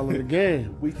 Keep y'all in the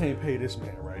game. We can't pay this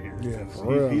man right here.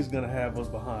 Yeah, he's going to have us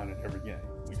behind in every game.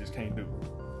 We just can't do it.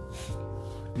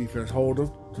 Defense hold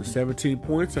them to 17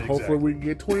 points, and hopefully we can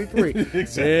get 23.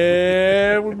 Exactly.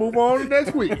 And we move on to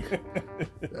next week.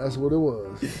 That's what it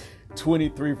was.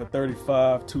 23 for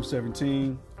 35,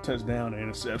 217, touchdown and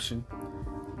interception.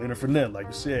 Leonard Fournette, like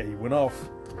you said, he went off.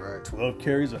 Right. 12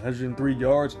 carries, 103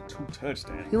 yards, and 2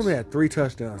 touchdowns. He only had 3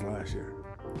 touchdowns last year.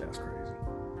 That's crazy.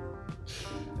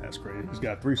 That's crazy. He's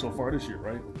got 3 so far this year,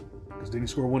 right? Because didn't he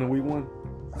score 1 in week 1?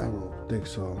 I don't think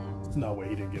so. No way,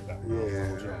 he didn't get that. Yeah.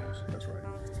 Jones. That's right.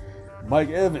 Mike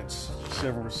Evans,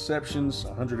 7 receptions,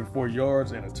 104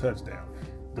 yards, and a touchdown.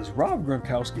 Does Rob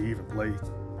Gronkowski even play?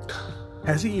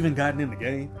 Has he even gotten in the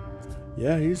game?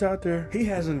 Yeah, he's out there. He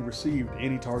hasn't received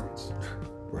any targets.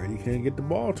 Brady can't get the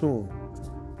ball to him.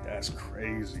 That's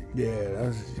crazy. Yeah,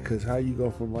 that's because how you go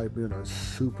from like being a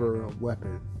super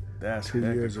weapon That's 2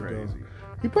 years crazy. ago.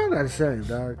 He probably not the same,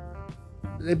 dog.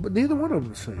 But neither one of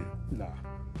them the same. Nah.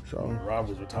 So Rob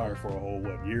was retired for a whole,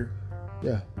 year?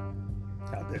 Yeah.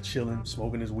 Out there chilling,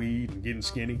 smoking his weed, and getting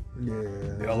skinny. Yeah.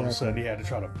 Then all of a sudden he had to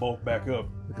try to bulk back up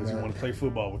because he wanted to play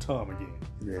football with Tom again.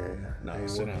 Yeah. Nah,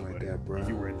 sit down, like buddy. that, bro.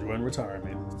 You were enjoying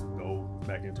retirement. Go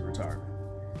back into retirement.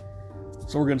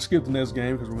 So we're going to skip the next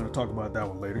game because we're going to talk about that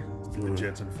one later. The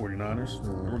Jets and the 49ers.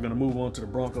 And we're going to move on to the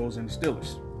Broncos and the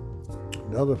Steelers.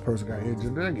 Another person got injured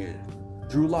in that game.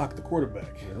 Drew Lock, the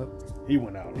quarterback. Yep. He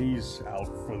went out. He's out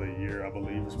for the year, I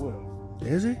believe, as well.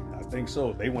 Is he? I think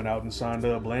so. They went out and signed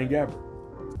Blaine Gabbert.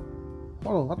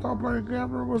 Hold on, I thought Blaine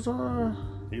Gabbert was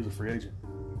He was a free agent.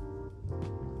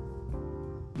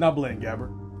 Not Blaine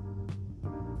Gabbert.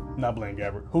 Not Blaine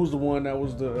Gabbert. Who's the one that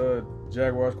was the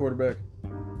Jaguars quarterback?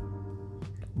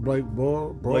 Blake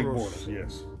Bortles. Blake Bortles,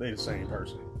 yes. They the same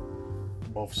person.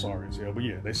 Both sorry as hell. But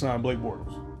yeah, they signed Blake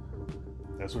Bortles.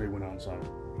 That's what they went out and signed.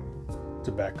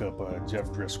 To back up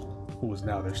Jeff Driscoll, who is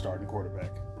now their starting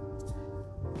quarterback.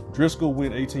 Driscoll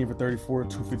went 18 for 34,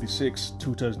 256,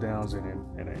 2 touchdowns and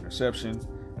an interception.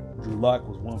 Drew Lock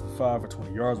was 1 for 5 for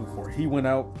 20 yards before he went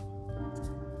out.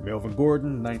 Melvin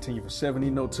Gordon, 19 for 70,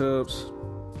 no tubs.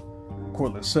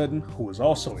 Cortland Sutton, who is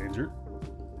also injured,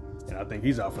 and I think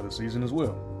he's out for the season as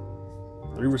well.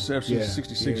 3 receptions,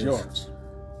 66 yards.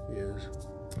 Yes.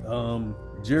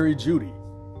 Jerry Jeudy,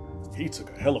 he took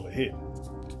a hell of a hit.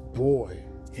 Boy.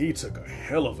 He took a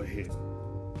hell of a hit.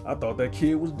 I thought that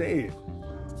kid was dead.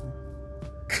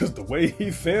 Because the way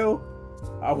he fell,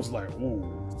 I was like,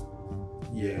 ooh,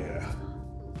 yeah.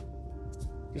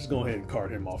 Just go ahead and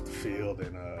cart him off the field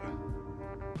and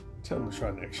tell him to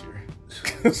try next year.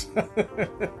 Because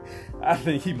I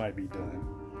think he might be done.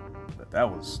 But that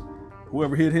was,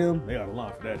 whoever hit him, they got a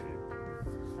line for that hit.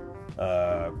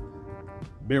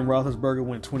 Ben Roethlisberger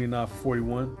went 29 for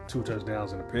 41, 2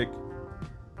 touchdowns and a pick.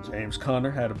 James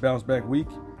Conner had a bounce back week,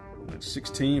 went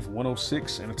 16 for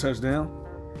 106 and a touchdown.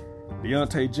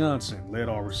 Deontay Johnson led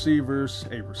all receivers,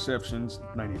 8 receptions,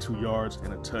 92 yards,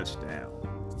 and a touchdown.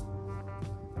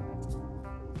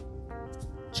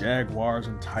 Jaguars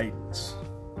and Titans.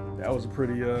 That was a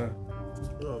pretty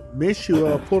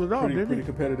Minshew pulled it off, didn't pretty he?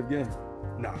 competitive game.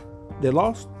 Nah. They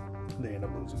lost? They ended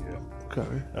up losing, yeah. Okay.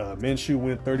 Minshew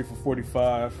went 30 for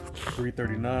 45,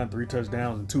 339, 3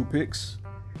 touchdowns and 2 picks.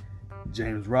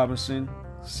 James Robinson,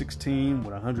 16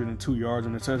 with 102 yards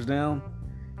and a touchdown.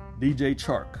 DJ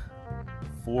Chark,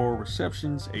 4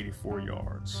 receptions, 84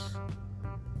 yards.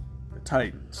 The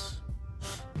Titans.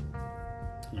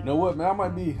 You know what, man? I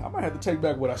might have to take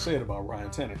back what I said about Ryan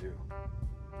Tannehill.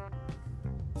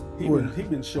 He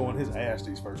been showing his ass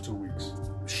these first 2 weeks.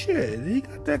 Shit, he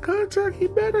got that contract. He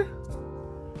better.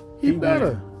 He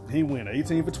better. He went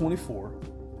 18 for 24,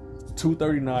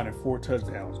 239 and 4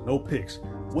 touchdowns, no picks.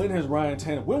 When was Ryan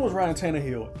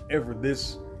Tannehill ever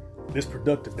this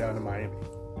productive down in Miami?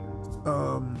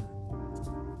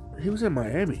 He was in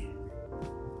Miami.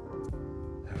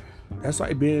 That's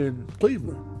like being in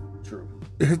Cleveland. True.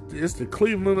 It's the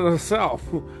Cleveland of the South.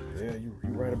 Yeah, you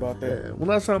right about that. Yeah. When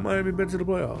last time Miami been to the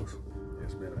playoffs?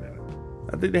 It's been a minute.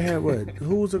 I think they had what?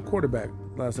 Who was the quarterback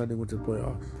last time they went to the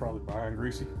playoffs? Probably Brian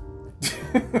Greasy.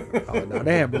 Oh no,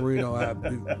 they had Marino.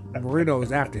 Marino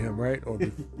was after him, right?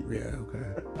 Yeah,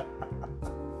 okay.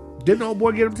 Didn't old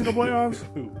boy get him to the playoffs?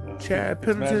 Chad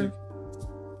Pennington.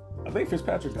 I think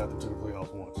Fitzpatrick got them to the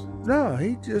playoffs once. No,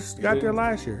 he just got there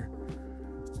last year.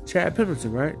 Chad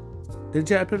Pennington, right? Did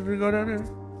Chad Pennington go down there?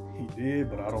 He did,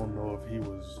 but I don't know if he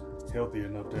was healthy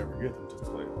enough to ever get them to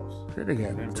the playoffs. That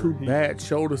nigga had 2 bad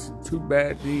shoulders and 2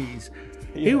 bad knees.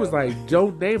 He was like Joe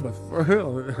Namath for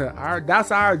real.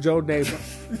 That's our Joe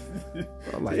Namath.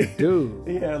 I'm like, dude.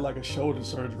 He had like a shoulder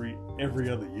surgery every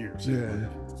other year. So yeah.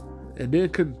 And then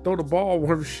couldn't throw the ball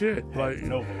worth shit. Like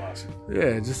no velocity.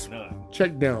 Yeah, just none.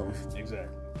 Check down.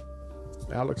 Exactly.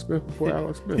 Alex Smith before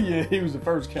Alex Smith. Yeah, he was the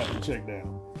first captain check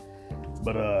down.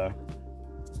 But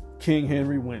King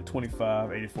Henry went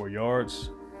 25, 84 yards.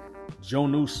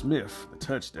 Jonnu Smith,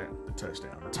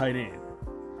 the tight end.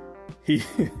 He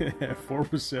had 4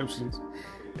 receptions,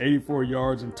 84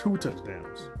 yards, and 2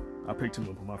 touchdowns. I picked him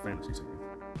up on my fantasy team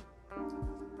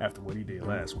after what he did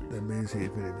last week. That means he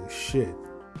ain't finna do shit.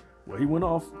 Well, he went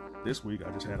off this week.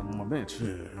 I just had him on my bench.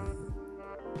 Yeah.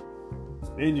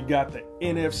 Then you got the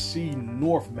NFC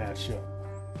North matchup.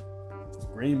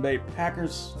 Green Bay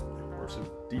Packers versus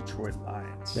Detroit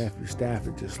Lions.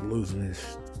 Stafford just losing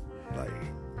his, like,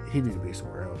 he need to be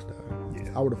somewhere else, though.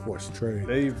 Yeah. I would have forced a trade.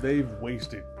 They've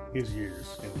wasted his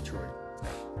years in Detroit.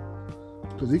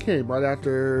 Because he came right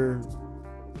after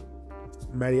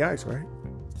Matty Ice, right?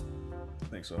 I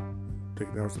think so. I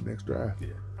think that was the next draft. Yeah.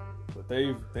 But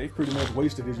they've pretty much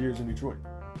wasted his years in Detroit.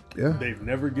 Yeah. They've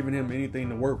never given him anything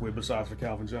to work with besides for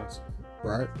Calvin Johnson.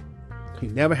 Right. He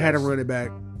never had a running back.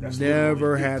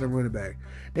 Never had a running back.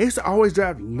 They used to always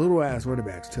draft little ass running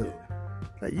backs too. Yeah.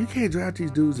 Like, you can't draft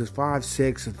these dudes that's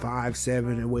 5'6" and 5'7"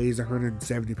 and weighs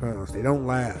 170 pounds. They don't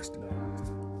last. No.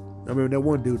 I remember that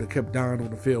one dude that kept dying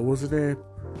on the field. What's his name?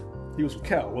 He was from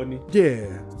Cal, wasn't he? Yeah.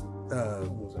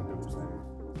 What was that dude's name?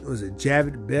 Was it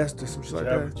Javid Best or something like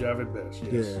that? Javid Best,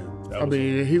 yes. Yeah.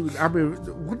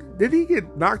 Did he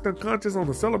get knocked unconscious on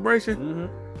the celebration?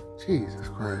 Mm-hmm. Jesus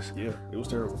Christ. Yeah, it was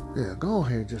terrible. Yeah, go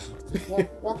ahead. Just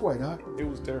walk away, dog. It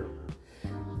was terrible.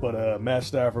 But Matt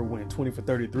Stafford went 20 for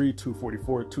 33,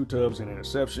 244, 2 tubs, and an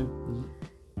interception.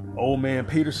 Mm-hmm. Old man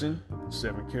Peterson,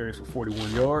 7 carries for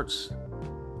 41 yards.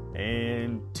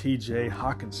 And TJ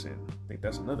Hawkinson, I think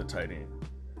that's another tight end.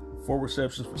 4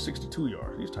 receptions for 62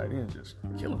 yards. These tight ends just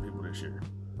killing people this year.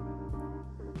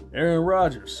 Aaron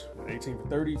Rodgers, 18 for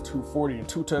 30, 240 and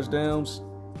 2 touchdowns.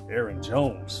 Aaron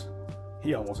Jones,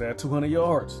 he almost had 200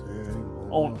 yards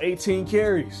on 18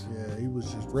 carries. Yeah, he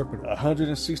was just ripping them.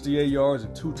 168 yards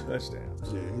and 2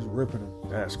 touchdowns. Yeah, he's ripping them.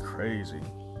 That's crazy.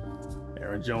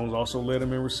 Aaron Jones also led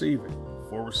him in receiving.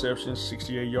 4 receptions,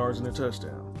 68 yards and a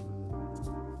touchdown.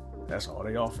 That's all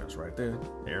they offense right there.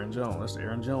 Aaron Jones. That's the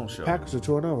Aaron Jones show. Packers are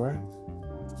 2-0, right?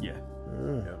 Yeah.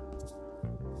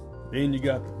 Then you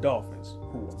got the Dolphins,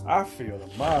 who I feel,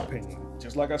 in my opinion,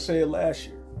 just like I said last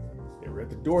year, they were at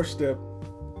the doorstep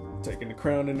taking the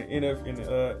crown in the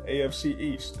AFC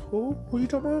East. Who you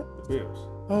talking about? The Bills.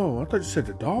 Oh, I thought you said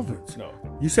the Dolphins. No.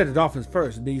 You said the Dolphins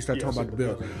first, and then you started talking about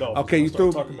the Bills. Okay, you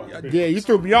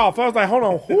threw me off. I was like, hold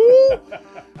on, who?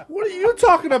 What are you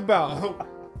talking about?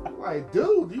 I'm like,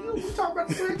 dude, you talking about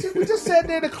the same team? We just sat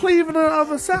there in the Cleveland of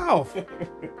the South.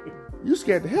 You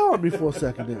scared the hell out of me for a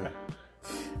second there.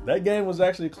 That game was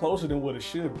actually closer than what it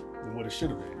should have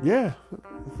been. Yeah.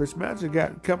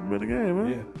 Fitzmagic kept him in the game, huh?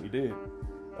 Yeah, he did.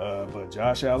 But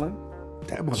Josh Allen.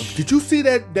 Did you see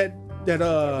that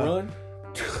run?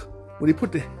 When he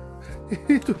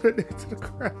threw that to the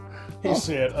crowd? He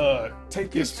said,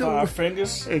 take his 5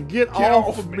 fingers and get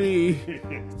off of me.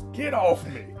 Get off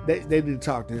me. They need to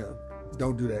talk to him.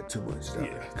 Don't do that too much, though.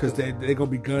 Because they're going to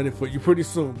be gunning for you pretty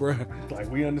soon, bro. Like,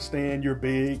 we understand you're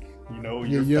big. You're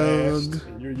young. Fast,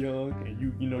 and you're young, and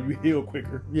you heal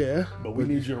quicker. Yeah. But we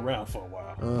need you around for a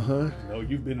while. Uh-huh.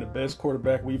 You've been the best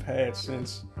quarterback we've had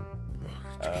since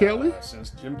Kelly? Since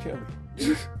Jim Kelly.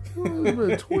 It's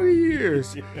been 20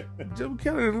 years. Jim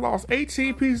Kelly lost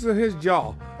 18 pieces of his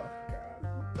jaw.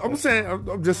 I'm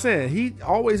just saying, he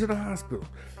always in the hospital.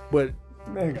 But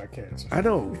man got cancer. I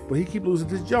know, but he keep losing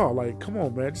his jaw. Like, come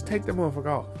on, man, just take that motherfucker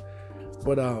off.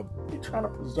 But he's trying to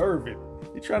preserve it.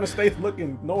 He's trying to stay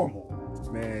looking normal.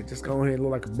 Man, just go ahead and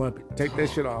look like a Muppet. Take that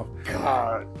shit off.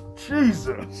 God,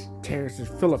 Jesus. Terrence and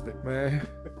Phillip it, man.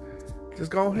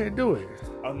 Just go ahead and do it.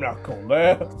 I'm not gonna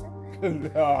laugh.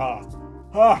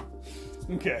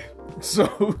 Okay.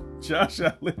 So Josh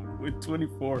Allen with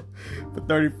 24 for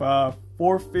 35,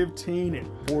 415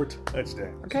 and 4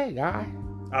 touchdowns. Okay, guy.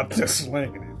 I'm just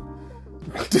slanging it.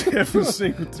 Devin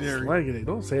Singletary. Slanging it.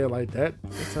 Don't say it like that.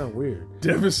 That sounds weird.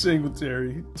 Devin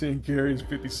Singletary, 10 carries,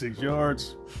 56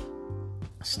 yards.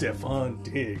 Stephon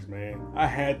Diggs, man. I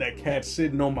had that cat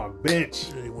sitting on my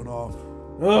bench. He went off.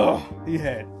 He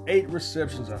had 8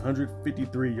 receptions,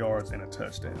 153 yards, and a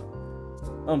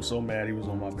touchdown. I'm so mad he was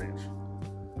on my bench.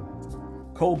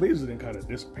 Cole Beasley didn't kind of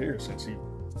disappear since he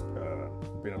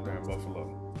been up there in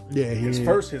Buffalo. Yeah, his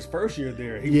first year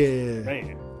there, he was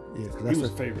man. Yeah, he was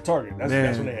a favorite target.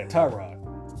 That's when they had Tyrod.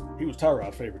 He was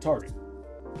Tyrod's favorite target.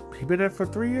 He been there for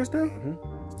 3 years now?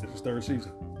 Mm-hmm. This is 3rd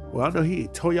season. Well, I know he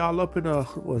tore y'all up in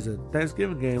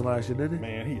Thanksgiving game last year, didn't he?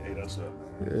 Man, he ate us up.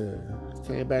 Yeah.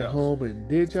 Came back home and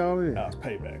did y'all in. That was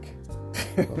payback.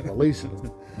 Releasing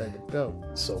him. Let it go.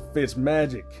 So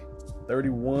Fitzmagic,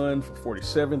 31 for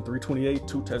 47, 328,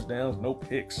 2 touchdowns, no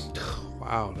picks.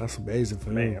 Wow, that's amazing for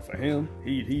him. Man, for him,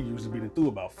 he usually be through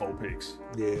about 4 picks.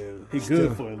 Yeah. He's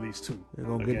good for at least 2. They're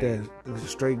going to get that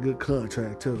straight good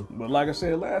contract, too. But like I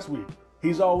said last week,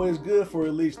 he's always good for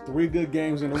at least 3 good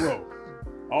games in a row.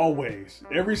 Always.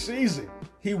 Every season,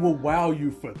 he will wow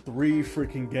you for 3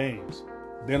 freaking games.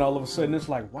 Then all of a sudden, it's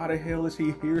like, why the hell is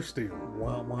he here still?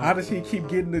 How does he keep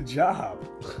getting the job?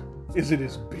 Is it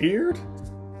his beard?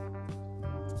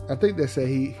 I think they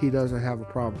say he doesn't have a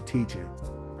problem teaching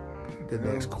the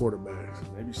next quarterbacks.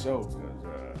 Maybe so,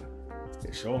 because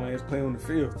it sure ain't playing on the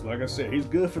field. Like I said, he's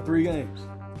good for 3 games.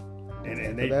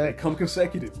 And they come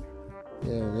consecutively.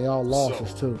 Yeah, they all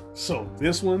losses, too. So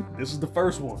this is the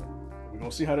first one. We're going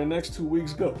to see how the next 2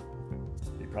 weeks go.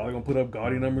 He's probably going to put up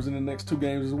gaudy numbers in the next 2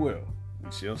 games as well.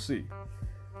 We shall see.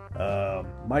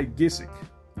 Mike Gesicki,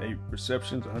 8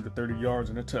 receptions, 130 yards,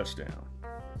 and a touchdown.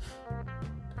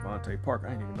 Devontae Parker,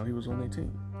 I didn't even know he was on their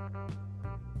team.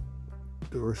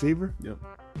 The receiver? Yep.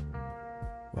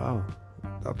 Wow.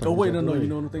 Oh, wait, no, you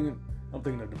know what I'm thinking? I'm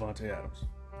thinking of Devontae Adams.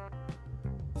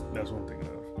 That's what I'm thinking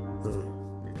of.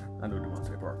 Yeah, I knew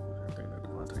Devontae Parker was there. I'm thinking of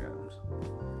Devontae Adams.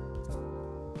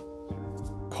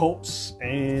 Colts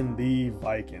and the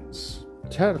Vikings.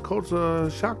 Yeah, the Colts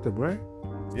shocked them, right?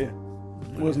 Yeah.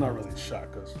 Well, it's not really a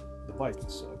shock because the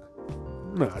Vikings suck.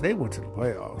 Nah, they went to the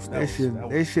playoffs.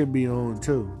 They should be on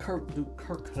too.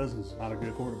 Kirk Cousins is not a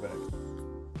good quarterback.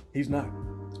 He's not.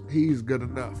 He's good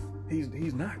enough.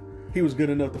 He's not. He was good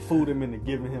enough to fool them into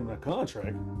giving him a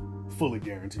contract fully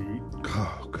guaranteed.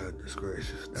 Oh, goodness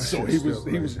gracious. So he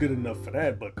was good enough for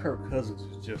that, but Kirk Cousins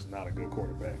is just not a good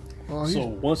quarterback. So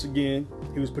once again,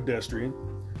 he was pedestrian.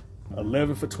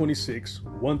 11 for 26,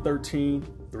 113,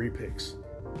 3 picks.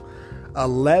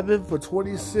 11 for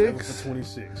 26? 11 for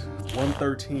 26,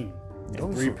 113,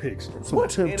 and 3 picks. What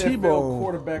Tim NFL Tebow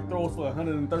quarterback throws for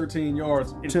 113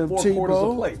 yards in 4 quarters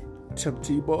of play? Tim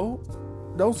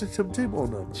Tebow? Those are Tim Tebow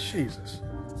numbers. Jesus.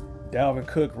 Dalvin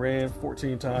Cook ran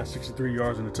 14 times, 63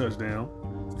 yards and a touchdown.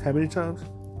 How many times?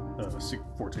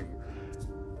 14.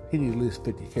 He need at least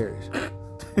 50 carries.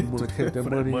 You want to take that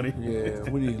money? Yeah,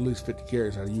 we need at least 50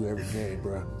 carries out of you every game,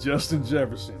 bro. Justin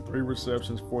Jefferson, 3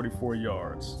 receptions, 44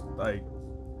 yards. Like,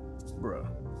 bro.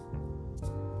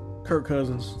 Kirk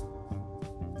Cousins,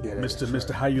 Yeah,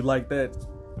 Mr. How you like that?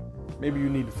 Maybe you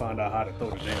need to find out how to throw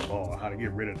the damn ball, how to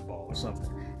get rid of the ball or something.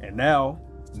 And now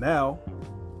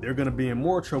they're going to be in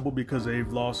more trouble because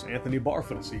they've lost Anthony Barr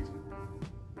for the season.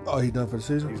 Oh, he done for the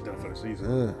season? He's done for the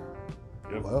season. Yeah.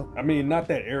 Yep. Well, I mean, not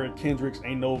that Eric Kendricks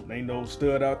ain't no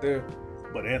stud out there,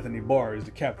 but Anthony Barr is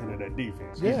the captain of that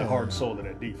defense. He's the heart and soul of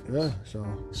that defense. Yeah,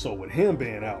 So with him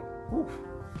being out,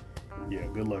 yeah,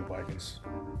 good luck, Vikings.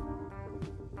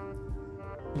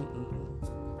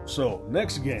 So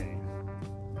next game,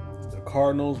 the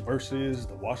Cardinals versus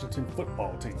the Washington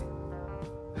football team.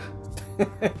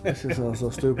 This just sounds so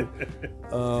stupid.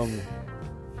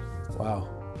 Wow.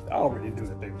 I already knew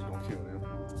that they was gonna kill them.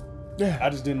 Yeah. I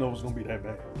just didn't know it was gonna be that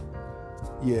bad.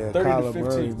 Yeah, 30 Kyler to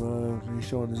Murray, 15. man, he's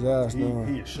showing his ass now.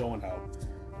 He is showing out.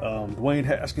 Dwayne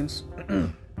Haskins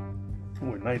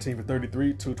went 19 for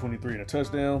 33, 223 and a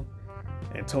touchdown.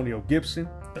 Antonio Gibson,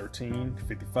 13,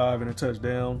 55 and a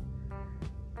touchdown.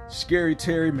 Scary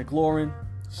Terry McLaurin,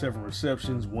 7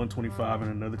 receptions, 125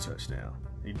 and another touchdown.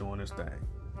 He doing his thing.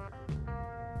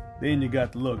 Then you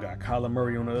got the little guy, Kyler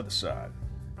Murray on the other side.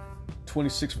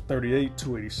 26 for 38,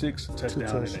 286, a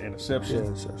touchdown and an interception. Yeah,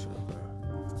 interception.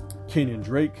 Kenyon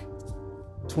Drake,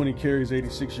 20 carries,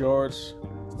 86 yards.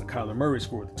 But Kyler Murray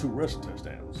scored the 2 rushing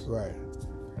touchdowns. Right.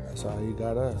 That's how he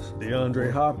got us.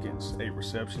 DeAndre Hopkins, 8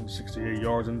 receptions, 68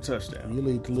 yards and a touchdown. You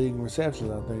lead the league in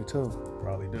receptions, I think, too.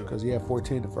 Probably do. Because he had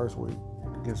 14 the first week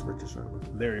against Richard Sherman.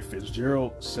 Larry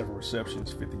Fitzgerald, 7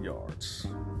 receptions, 50 yards.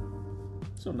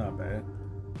 So not bad.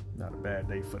 Not a bad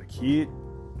day for the kid.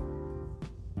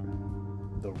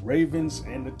 The Ravens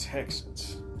and the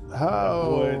Texans.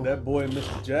 How? That boy,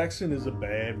 Mr. Jackson, is a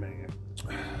bad man.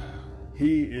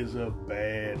 He is a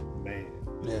bad man.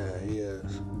 Yeah, he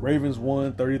is. Ravens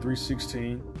won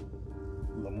 33-16.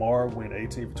 Lamar went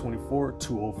 18 for 24,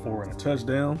 204 and a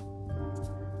touchdown.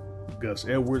 Gus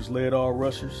Edwards led all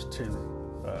rushers, 10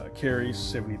 carries,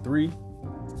 73.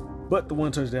 But the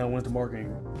 1 touchdown went to Mark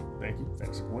Ingram. Thank you.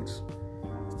 Fantasy points.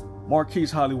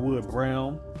 Marquise Hollywood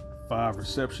Brown, 5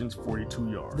 receptions,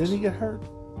 42 yards. Didn't he get hurt?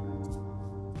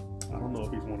 I don't know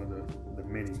if he's one of the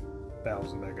many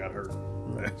thousand that got hurt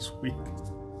last week.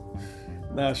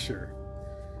 Not sure.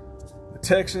 The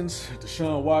Texans,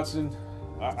 Deshaun Watson,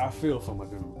 I feel for my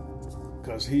dude.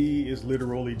 Because he is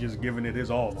literally just giving it his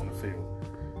all on the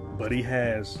field. But he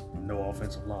has no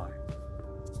offensive line.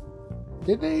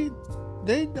 Did they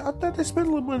I thought they spent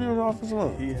a little money on the offensive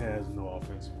line. He has no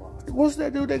offensive line. What's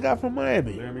that dude they got from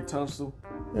Miami? Laramie Tunstall?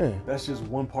 Yeah. That's just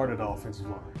one part of the offensive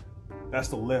line. That's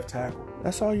the left tackle.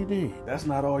 That's all you need. That's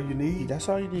not all you need. That's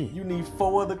all you need. You need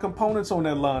 4 other components on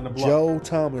that line to block. Joe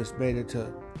Thomas made it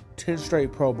to 10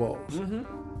 straight Pro Bowls. Mm-hmm.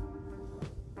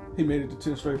 He made it to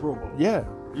 10 straight Pro Bowls. Yeah.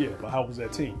 Yeah, but how was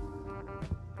that team?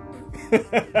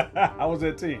 How was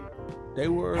that team?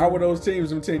 How were those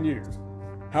teams in 10 years?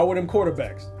 How were them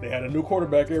quarterbacks? They had a new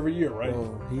quarterback every year, right?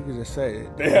 Well, he could just say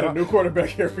it. They had a new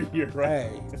quarterback every year, right?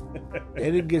 Hey,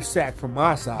 they didn't get sacked from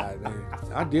my side.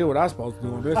 I did what I was supposed to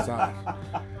do on this side.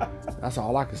 That's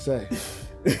all I can say.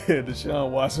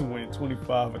 Deshaun Watson went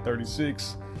 25 for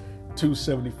 36,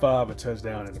 275, a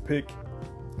touchdown and a pick.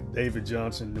 David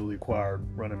Johnson, newly acquired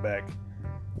running back,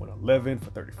 went 11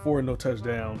 for 34, no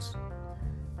touchdowns.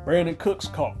 Brandon Cooks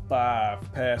caught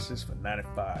 5 passes for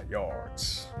 95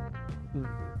 yards.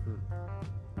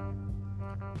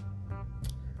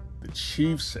 The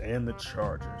Chiefs and the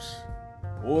Chargers.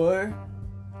 Boy,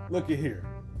 look at here.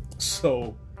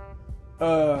 So,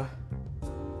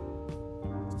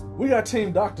 we got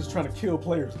team doctors trying to kill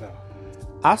players now.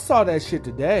 I saw that shit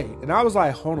today, and I was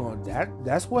like, hold on,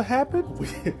 that's what happened?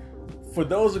 For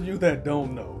those of you that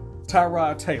don't know,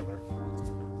 Breonna Taylor,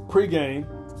 pre-game,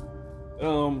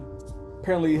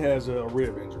 apparently he has a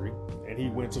rib injury, and he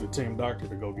went to the team doctor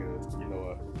to go get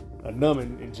a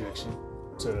numbing injection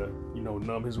to,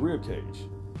 numb his rib cage.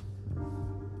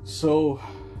 So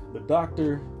the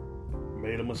doctor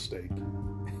made a mistake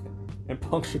and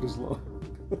punctured his lung.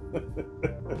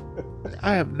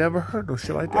 I have never heard no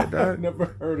shit like that, dog. I've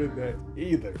never heard of that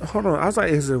either. Hold on. I was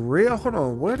like, is it real? Hold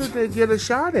on. Where did they get a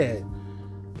shot at?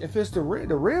 If it's the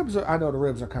ribs, I know the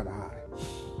ribs are kind of high.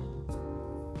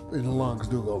 And the lungs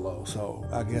do go low, so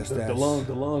I guess The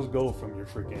lungs go from your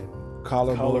freaking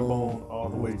collarbone all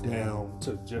the way down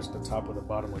to just the top of the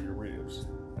bottom of your ribs.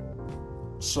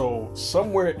 So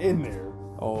somewhere in there,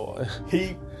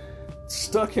 he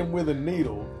stuck him with a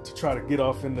needle to try to get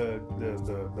off in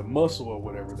the muscle or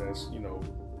whatever that's,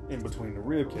 in between the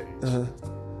rib cage,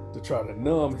 to try to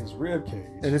numb his rib cage.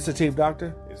 And it's a team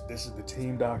doctor? This is the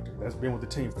team doctor that's been with the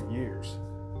team for years.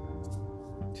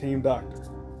 Team doctor.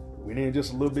 We didn't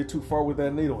just a little bit too far with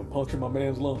that needle and puncture my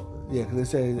man's lung. Yeah, because they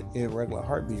say irregular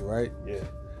heartbeat, right? Yeah.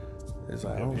 It's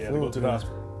like, he had to go to the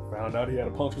hospital. Found out he had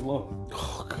a punctured lung.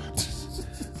 Oh, God.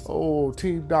 Oh,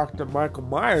 Team Dr. Michael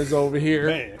Myers over here.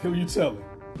 Man, who you telling?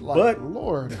 Like,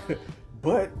 Lord.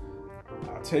 But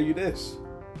I'll tell you this.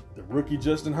 The rookie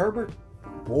Justin Herbert.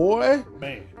 Boy.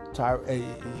 Man.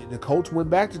 The coach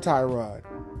went back to Tyrod.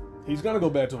 He's going to go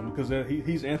back to him because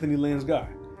he's Anthony Lynn's guy.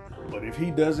 But if he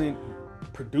doesn't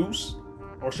produce,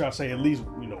 or should I say at least,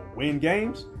 win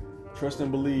games, trust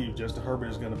and believe Justin Herbert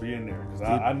is going to be in there. Because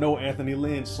I know Anthony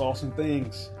Lynn saw some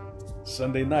things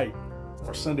Sunday night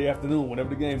or Sunday afternoon, whenever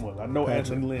the game was. I know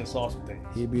Anthony Lynn saw some things.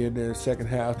 He'll be in there the second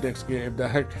half next game,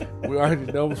 Doc. We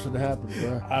already know what's going to happen,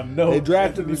 bro. I know. They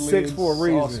drafted the 6 for a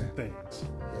reason. Some things.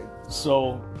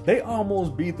 So they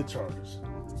almost beat the Chargers.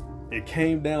 It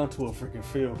came down to a freaking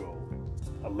field goal,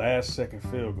 a last-second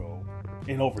field goal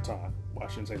in overtime. Well, I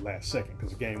shouldn't say last second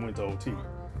because the game went to OT.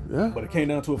 Yeah. But it came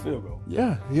down to a field goal.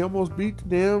 Yeah, he almost beat the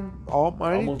damn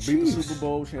almighty Almost Chiefs. beat the Super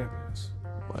Bowl champions.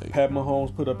 Pat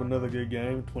Mahomes put up another good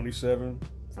game, 27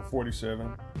 for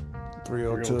 47.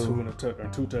 302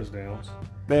 and 2 touchdowns.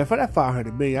 Man, for that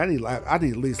 $500 million, I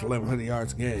need at least 1,100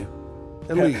 yards a game.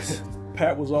 At least.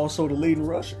 Pat was also the leading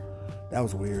rusher. That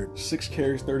was weird. 6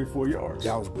 carries, 34 yards.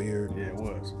 That was weird. Yeah, it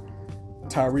was.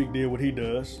 Tyreek did what he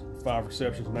does. 5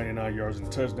 receptions, 99 yards and a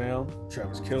touchdown.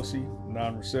 Travis Kelce,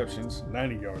 9 receptions,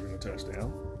 90 yards and a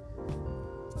touchdown.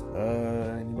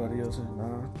 Anybody else?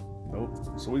 Nah.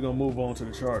 Nope. So we're going to move on to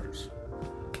the Chargers.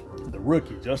 The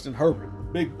rookie, Justin Herbert, the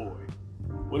big boy.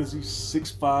 What is he,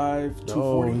 6'5",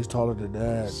 240? No, he's taller than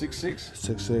that. 6'6"?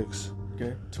 6'6".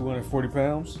 Okay, 240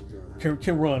 pounds.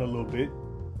 Can run a little bit,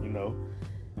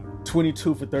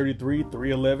 22 for 33,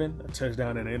 311, a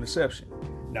touchdown and an interception.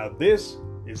 Now this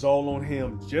is all on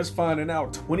him just finding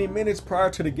out 20 minutes prior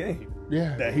to the game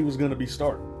that he was going to be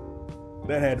starting.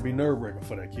 That had to be nerve-wracking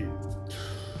for that kid.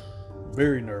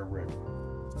 Very nerve-wracking.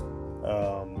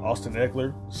 Austin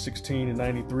Eckler, 16 and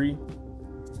 93.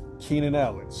 Keenan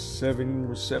Allen, 7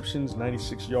 receptions,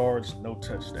 96 yards, no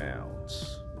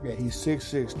touchdowns. Yeah, he's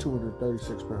 6'6",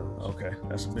 236 pounds. Okay,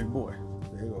 that's a big boy.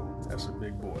 There you go. That's a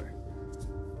big boy.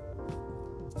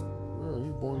 Well,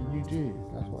 he's born in Eugene.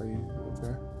 That's why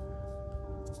okay.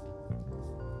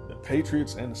 The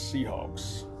Patriots and the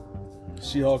Seahawks.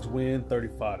 Seahawks win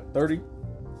 35-30.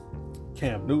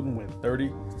 Cam Newton win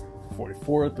 30,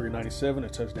 44, 397, a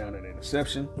touchdown and an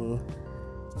interception.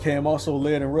 Cam also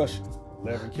led in rushing.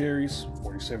 11 carries,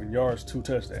 47 yards, 2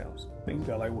 touchdowns. I think he's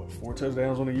got 4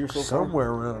 touchdowns on the year so far.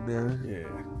 Somewhere around there. Yeah.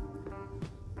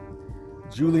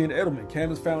 Julian Edelman. Cam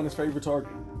has found his favorite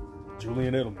target.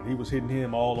 Julian Edelman. He was hitting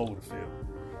him all over the field.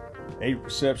 8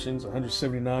 receptions,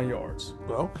 179 yards.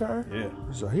 Okay. Yeah.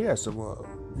 So he had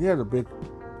he had a big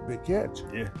catch.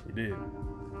 Yeah, he did.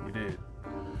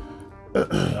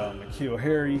 N'Keal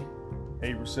Harry,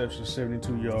 8 receptions,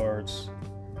 72 yards.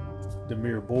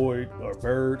 Demir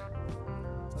Bird,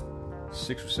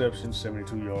 6 receptions,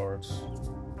 72 yards.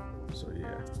 So,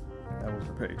 yeah, that was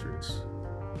the Patriots.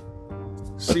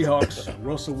 Seahawks,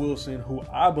 Russell Wilson, who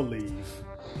I believe...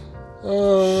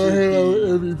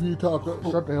 MVP talk.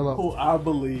 Shut the hell up. Who I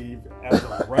believe, as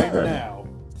of right now,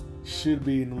 should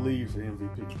be in the league for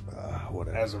MVP.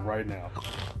 Whatever. As of right now.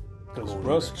 Because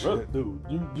Russ, dude,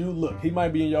 you look, he might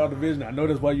be in y'all division. I know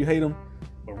that's why you hate him.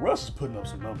 But Russ is putting up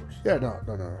some numbers. Yeah, no.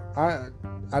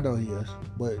 I know he is,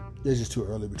 but it's just too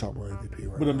early to be talking about MVP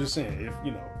right But now. I'm just saying, if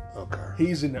okay,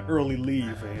 he's in the early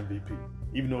lead for MVP,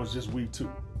 even though it's just week 2,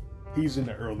 he's in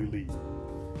the early lead.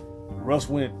 Russ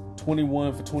went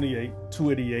 21 for 28,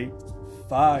 288,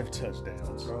 5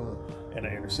 touchdowns, and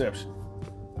an interception.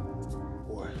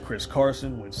 Boy. Chris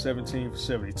Carson went 17 for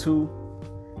 72.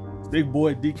 Big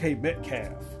boy DK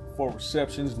Metcalf, 4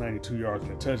 receptions, 92 yards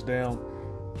and a touchdown.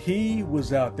 He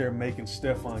was out there making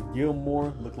Stephon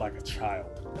Gilmore look like a child.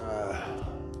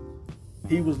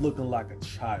 He was looking like a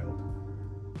child.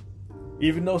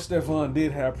 Even though Stephon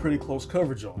did have pretty close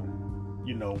coverage on him.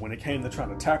 you know, when it came to trying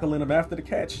to tackle him after the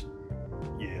catch,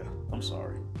 yeah, I'm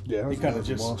sorry. Yeah, he kind of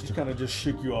just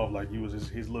shook you off like you was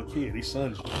his little kid. He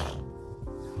sunned you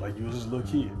like you was his little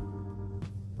kid.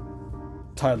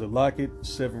 Tyler Lockett,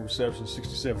 7 receptions,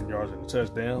 67 yards and a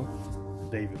touchdown.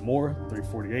 David Moore,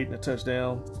 348 and a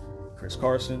touchdown. Chris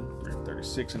Carson,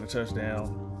 336 and a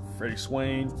touchdown. Freddie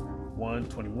Swain,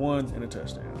 121 and a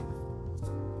touchdown.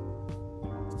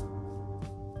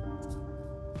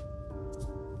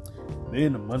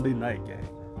 Then the Monday night game.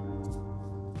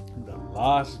 The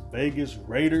Las Vegas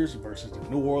Raiders versus the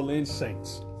New Orleans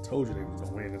Saints. I told you they was going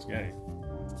to win this game.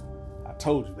 I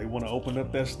told you they want to open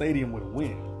up that stadium with a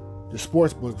win. The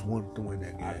sports books wanted to win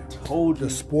that game. I told you.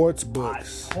 The sports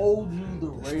books. I told you the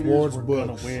Raiders were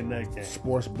going to win that game.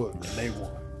 Sports books. And they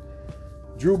won.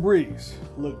 Drew Brees.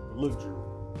 Look,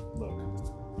 Drew.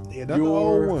 Look. Yeah, that's the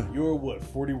old one. You're what,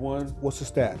 41? What's the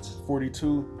stats?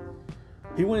 42.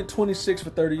 He went 26 for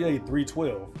 38,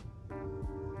 312.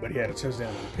 But he had a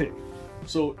touchdown and a pick.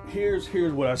 So here's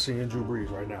what I see in Drew Brees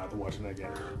right now after watching that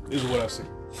game. This is what I see.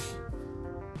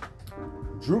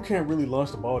 Drew can't really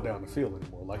launch the ball down the field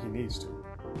anymore like he needs to.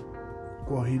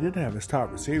 Well, he didn't have his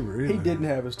top receiver either. He didn't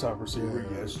have his top receiver.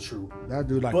 Yeah, that's true. That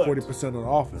dude like 40% of the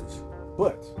offense.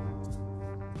 But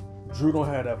Drew don't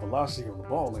have that velocity on the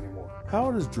ball anymore. How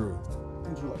old is Drew? I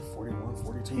think Drew like 41,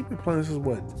 42. He been playing since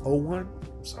what, 01?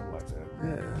 Something like that.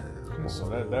 Yeah. So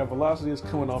that velocity is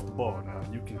coming off the ball now.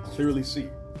 You can clearly see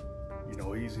it. You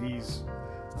know,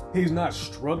 he's not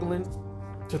struggling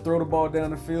to throw the ball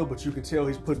down the field, but you can tell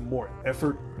he's putting more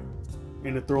effort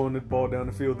into throwing the ball down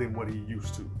the field than what he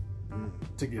used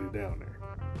to get it down there.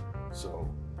 So,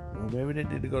 well, maybe they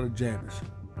need to go to Jameis.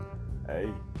 Hey,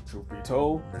 truth be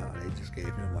told, no, they just gave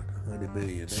him like $100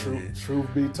 million.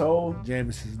 Truth be told,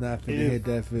 Jameis is not finna hit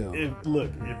that field. If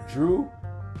Drew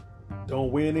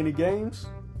don't win any games,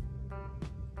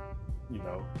 you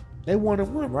know. They won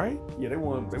and won, right? Yeah, they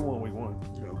won week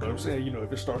 1. But I'm saying, you know,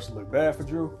 if it starts to look bad for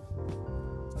Drew,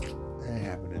 ain't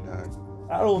happening, dog.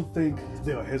 I don't think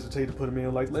they'll hesitate to put him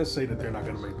in. Like, let's say that they're not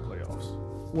going to make the playoffs.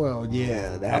 Well,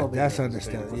 yeah, that's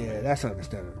understandable. Yeah, that's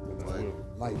understandable.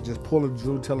 Like just pulling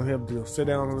Drew, telling him to sit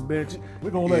down on the bench. We're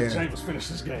going to let James finish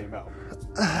this game out.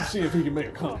 See if he can make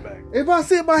a comeback. If I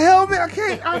see my helmet, I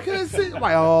can't see. I'm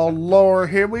like, oh,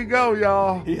 Lord, here we go,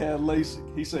 y'all. He had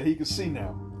LASIK. He said he could see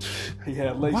now. He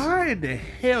had LASIK. Why in the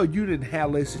hell you didn't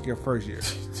have LASIK your first year?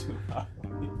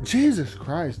 Jesus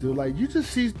Christ, dude. Like, you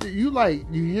just see, you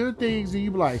hear things and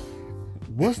you be like,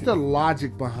 what's the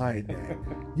logic behind that?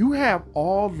 You have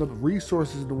all the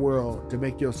resources in the world to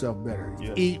make yourself better.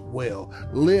 Yeah. Eat well,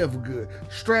 live good,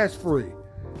 stress-free.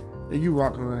 And you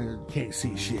rocking around here and can't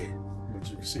see shit. But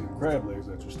you can see the crab legs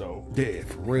that you stole. Yeah,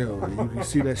 for real. You can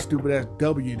see that stupid ass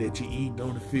W that you eating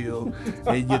on the field,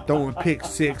 and you're throwing pick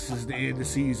sixes at the end of the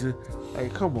season. Hey,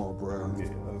 come on, bro. Yeah,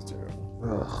 that was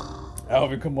terrible. Ugh.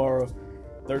 Alvin Kamara,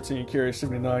 13 carries,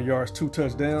 79 yards, 2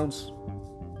 touchdowns.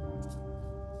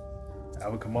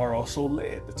 Alvin Kamara also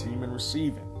led the team in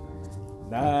receiving.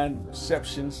 9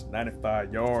 receptions,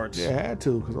 95 yards. Yeah, had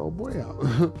to, because old boy out.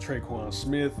 Traquan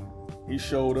Smith, he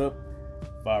showed up.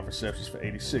 5 receptions for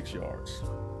 86 yards.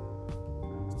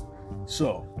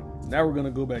 So, now we're going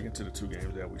to go back into the 2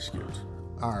 games that we skipped.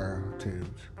 Our teams.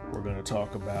 We're going to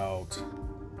talk about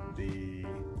the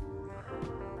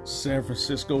San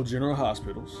Francisco General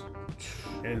Hospitals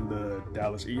and the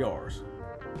Dallas ERs.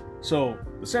 So,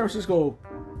 the San Francisco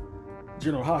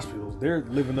General Hospitals, they're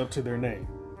living up to their name.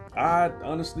 I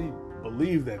honestly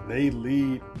believe that they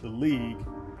lead the league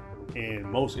in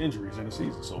most injuries in the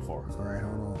season so far. All right,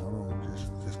 hold on.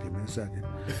 Just give me a second.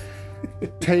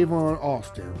 Tavon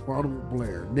Austin, Ronald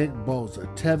Blair, Nick Bosa,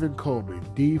 Tevin Coleman,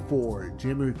 D Ford,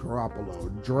 Jimmy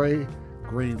Garoppolo, Dre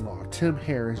Greenlaw, Tim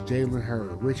Harris, Jalen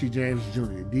Hurd, Richie James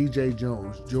Jr., DJ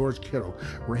Jones, George Kittle,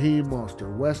 Raheem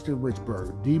Mostert, Weston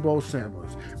Richburg, Debo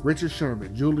Samuels, Richard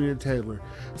Sherman, Julian Taylor,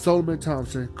 Solomon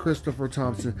Thompson, Christopher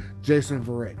Thompson, Jason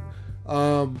Verrett.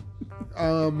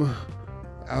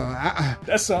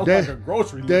 That sounds like a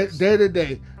grocery list. Day to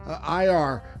day,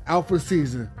 IR out for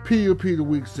season, PUP to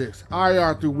week 6,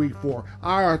 IR through week 4,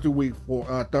 IR through week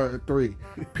 3,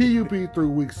 PUP through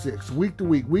week 6, week to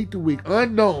week,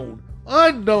 unknown,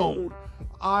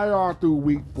 IR through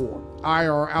week 4,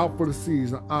 IR out for the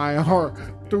season, IR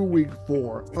through week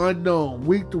 4, unknown,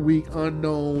 week to week,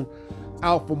 unknown,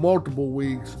 out for multiple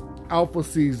weeks, out for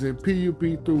season,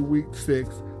 PUP through week 6,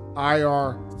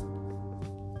 IR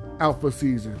out for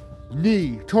season.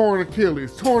 Knee, torn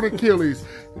Achilles,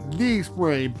 knee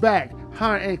sprain, back,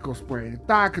 high ankle sprain,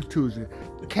 thigh contusion,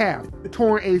 calf,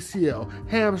 torn ACL,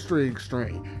 hamstring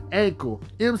strain, ankle,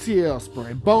 MCL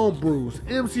sprain, bone bruise,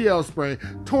 MCL sprain,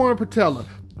 torn patella,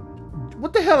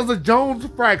 What the hell is a Jones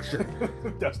fracture?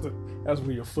 that's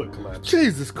when your foot collapsed.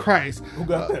 Jesus Christ. Who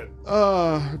got that?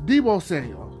 Debo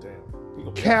Samuel. Oh, damn.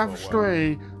 Calf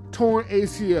strain, torn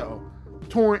ACL,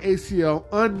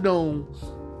 unknown.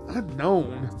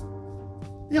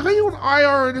 Yeah, how you on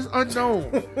IR and it's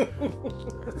unknown?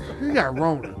 He got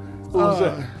Rona. Who was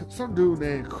that? Some dude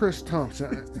named Chris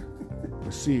Thompson,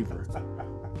 receiver.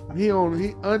 He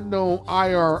unknown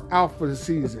IR out for the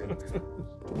season.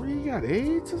 What, you got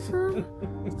AIDS or something?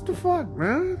 What the fuck,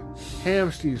 man?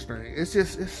 Hamstring strain. It's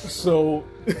So.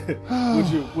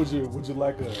 would you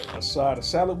like a side of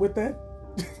salad with that?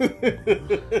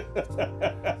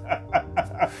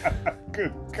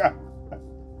 Good God,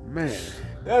 man.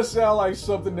 That sounds like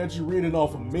something that you reading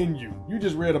off a menu. You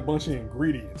just read a bunch of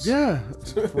ingredients. Yeah,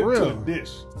 for real. To a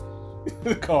dish.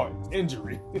 Called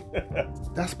injury.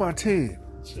 That's my team.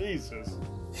 Jesus.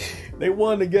 They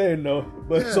won the game though,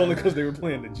 but it's only because they were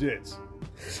playing the Jets.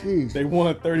 Jeez. They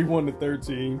won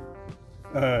 31-13.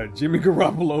 Jimmy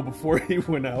Garoppolo, before he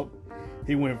went out,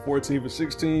 he went 14 for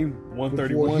 16,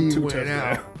 131, 2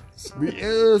 touchdowns.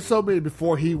 So many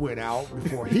before he went out.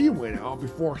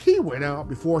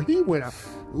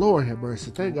 Lord have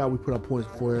mercy. Thank God we put up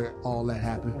points before all that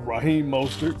happened. Raheem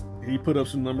Mostert, he put up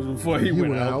some numbers before he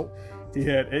went out. He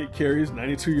had 8 carries,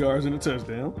 92 yards, and a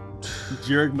touchdown.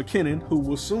 Jerick McKinnon, who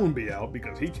will soon be out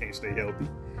because he can't stay healthy,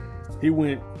 he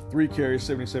went 3 carries,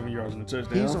 77 yards, and a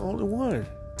touchdown. He's the only one.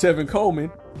 Tevin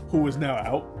Coleman, who is now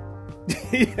out,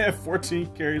 he had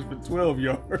 14 carries for 12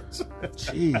 yards.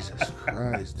 Jesus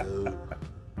Christ, dude.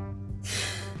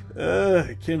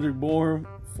 Kendrick Bourne,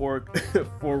 4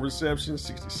 receptions,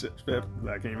 67.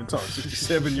 I can't even talk.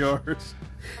 67 yards.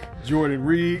 Jordan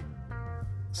Reed,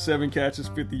 7 catches,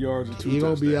 50 yards, and 2 touchdowns. He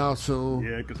gonna be out soon.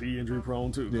 Yeah, because he injury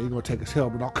prone too. Yeah, he gonna take his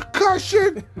helmet off.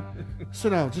 Concussion. Sit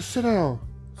down. Just sit down.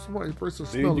 Somebody bring some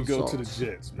They need to go to the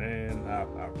Jets, man. I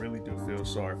really do feel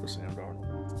sorry for Sam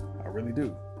Darnold. I really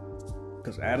do.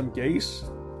 Because Adam Gase,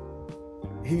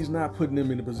 he's not putting them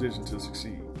in a position to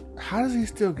succeed. How does he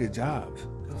still get jobs?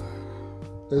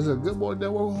 There's a good boy there.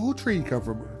 Who tree he come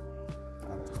from?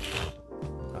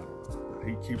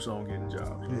 He keeps on getting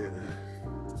jobs. Yeah.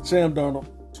 Sam Darnold,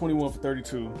 21 for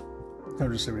 32,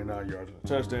 179 yards and a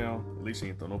touchdown. At least he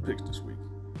ain't throw no picks this week.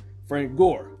 Frank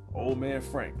Gore, old man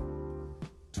Frank,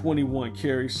 21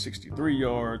 carries, 63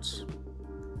 yards.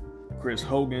 Chris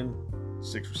Hogan,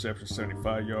 6 receptions,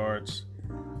 75 yards.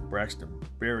 Braxton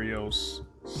Berrios,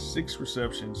 6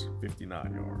 receptions,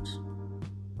 59 yards.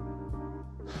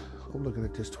 I'm looking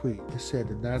at this tweet. It said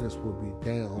the Niners will be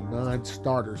down 9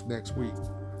 starters next week.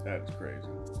 That is crazy.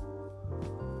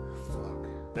 Fuck.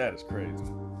 That is crazy.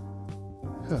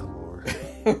 Oh, Lord.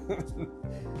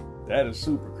 That is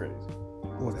super crazy.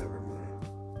 Whatever, man.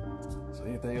 So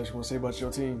anything else you want to say about your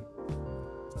team?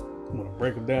 I'm going to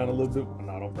break them down a little bit.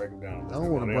 No, don't break them down. I don't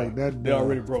want to break that down. They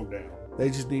already broke down. They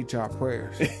just need y'all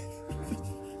prayers.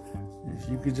 If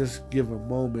you could just give a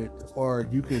moment, or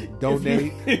you can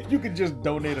donate. If you could just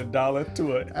donate $1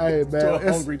 to a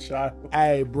hungry child.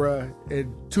 Hey, bruh.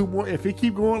 And 2 more. If he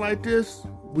keep going like this,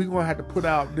 we going to have to put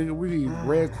out, nigga, we need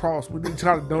Red Cross. We need to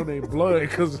try to donate blood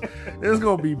because it's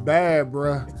going to be bad,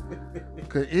 bruh.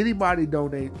 Because anybody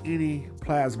donate any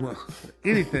plasma,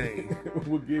 anything.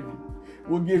 We'll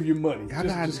give you money.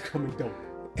 Just come and donate.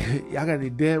 Y'all got any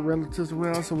dead relatives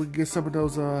around so we can get some of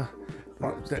those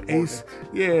let's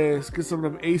get some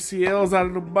of them ACLs out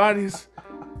of them bodies.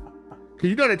 Cause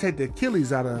you know they take the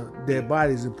Achilles out of dead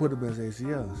bodies and put them as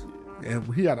ACLs. And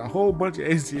we got a whole bunch of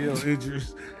ACL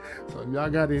injuries. So if y'all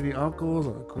got any uncles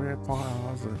or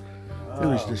grandpas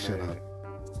finish this shit up.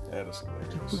 That is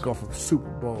hilarious. We go from Super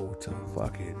Bowl to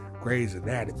fucking Grey's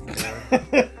Anatomy.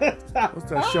 What's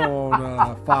that show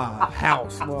on 5?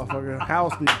 House, motherfucker.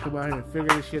 House needs to come out here and figure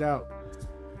this shit out.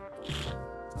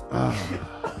 I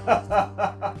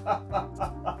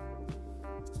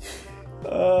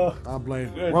blame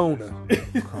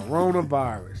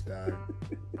coronavirus, dog.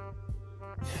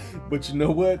 But you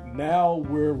know what? Now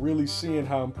we're really seeing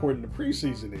how important the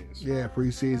preseason is. Yeah,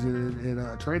 preseason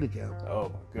and training camp. Oh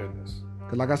my goodness.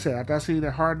 Cause like I said, after I seen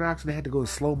that Hard Knocks and they had to go in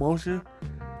slow motion,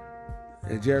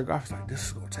 and Jared Goff was like, "This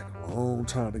is gonna take a long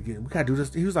time to get. We gotta do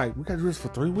this." He was like, "We gotta do this for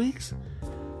 3 weeks,"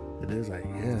 and it was like,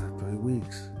 "Yeah, 3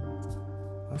 weeks."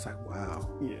 I was like, "Wow."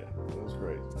 Yeah, that was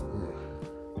great.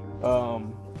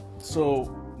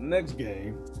 So next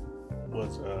game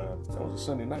was that was a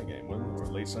Sunday night game, wasn't it? Or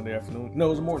late Sunday afternoon? No, it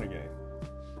was a morning game.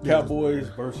 Cowboys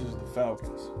versus the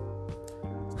Falcons.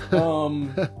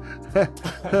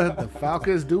 The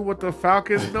Falcons do what the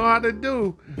Falcons know how to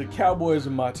do. The Cowboys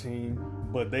are my team,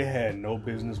 but they had no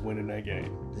business winning that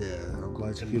game. Yeah, I'm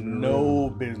glad you keep it no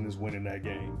business winning that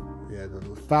game. Yeah,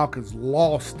 the Falcons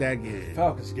lost that game.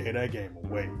 Falcons gave that game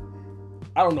away.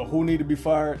 I don't know who need to be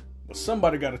fired, but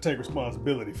somebody got to take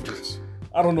responsibility for this.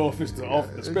 I don't know if it's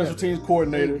the special teams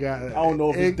coordinator. I don't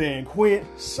know if it's Dan Quinn.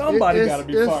 Somebody got to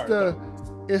be fired.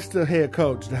 It's the head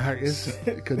coach.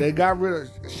 Because they got rid of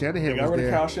Shanahan. They got rid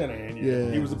of Kyle Shanahan. Yeah.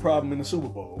 He was the problem in the Super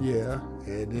Bowl. Yeah.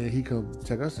 And then he come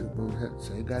check us.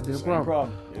 Same goddamn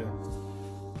problem.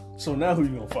 Yeah. So now who you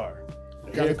going to fire?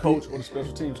 The head coach or the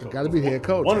special teams coach? Got to be head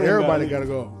coach. Everybody got to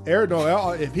go.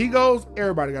 If he goes,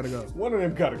 everybody got to go. One of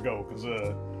them got to go because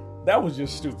that was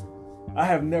just stupid. I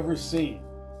have never seen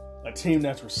a team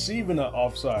that's receiving an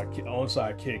onside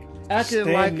kick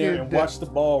stand like there and watch the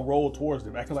ball roll towards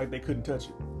them, acting like they couldn't touch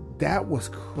it. That was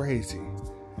crazy.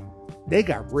 They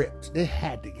got ripped. They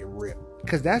had to get ripped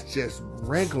because that's just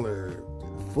regular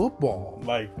football.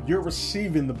 Like, you're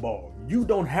receiving the ball. You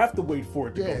don't have to wait for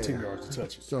it to go 10 yards to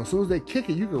touch it. So as soon as they kick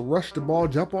it, you can rush the ball,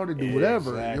 jump on it, do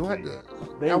whatever. You don't have to,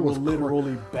 they were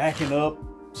literally backing up,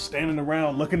 standing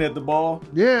around, looking at the ball.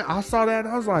 Yeah, I saw that.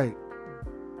 I was like,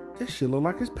 this shit look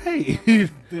like it's paid.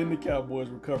 Then the Cowboys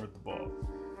recovered the ball.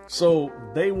 So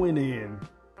they went in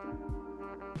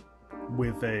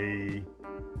with a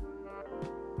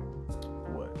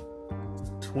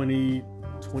 20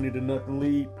 to nothing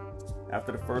lead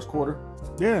after the first quarter.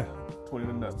 Yeah. 20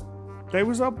 to nothing. They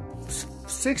was up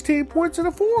 16 points in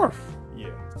the fourth. Yeah.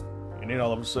 And then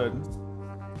all of a sudden,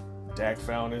 Dak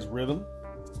found his rhythm.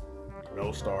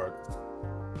 Started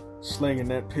slinging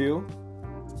that pill.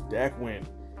 Dak went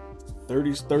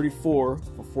 34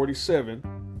 for 47,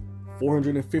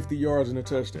 450 yards and a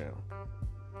touchdown.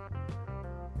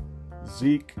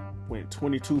 Zeke went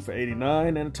 22 for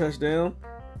 89 and a touchdown.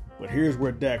 But here's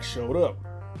where Dak showed up.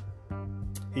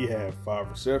 He had 5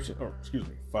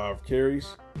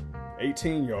 carries,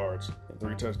 18 yards, and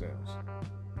 3 touchdowns.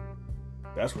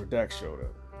 That's where Dak showed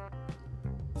up.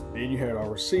 Then you had our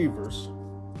receivers.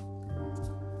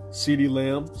 CeeDee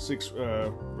Lamb, 6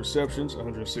 receptions,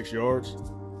 106 yards.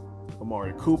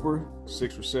 Amari Cooper,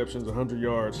 6 receptions, 100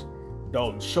 yards.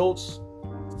 Dalton Schultz,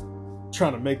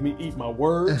 trying to make me eat my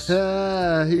words.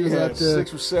 he had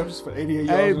 6 receptions for 88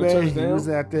 yards and a touchdown. He was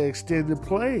at the extended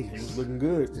plays. He was looking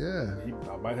good. Yeah.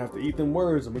 I might have to eat them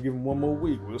words. I'm going to give him one more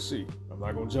week. We'll see. I'm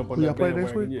not going to jump on that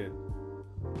bandwagon yet.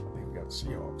 I think we got the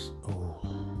Seahawks. Oh.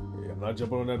 Yeah, I'm not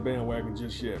jumping on that bandwagon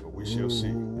just yet, but we shall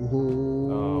see.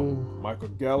 Michael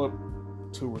Gallup,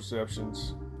 2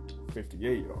 receptions,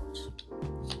 58 yards.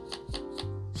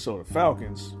 So the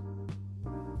Falcons,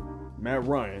 Matt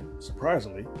Ryan,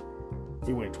 surprisingly,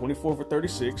 he went 24 for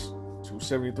 36,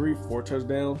 273, 4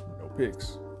 touchdowns, no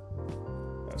picks.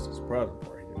 That's the surprising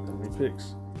part. He didn't have any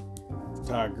picks.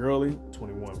 Ty Gurley,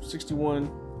 21 for 61.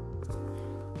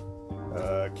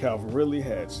 Calvin Ridley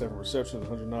had 7 receptions,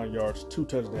 109 yards, 2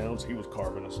 touchdowns. He was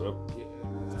carving us up. Yeah.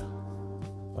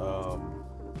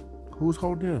 Who's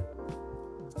holding him?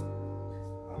 I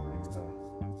don't even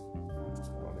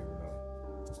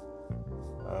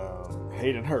know.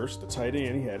 Hayden Hurst, the tight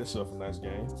end, he had himself a nice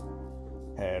game.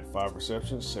 Had 5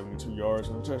 receptions, 72 yards,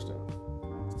 and a touchdown.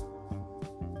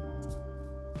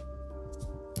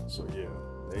 So yeah,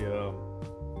 they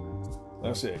like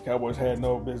I said, Cowboys had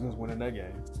no business winning that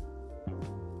game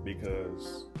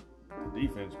because the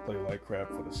defense played like crap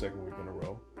for the second week in a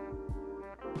row.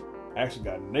 Actually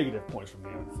got negative points from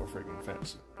them for freaking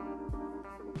fantasy.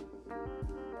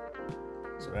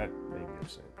 So that made me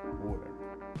upset. Whatever.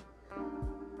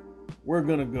 We're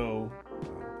gonna go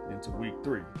into week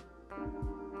 3.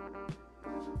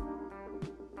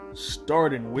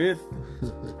 Starting with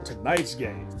tonight's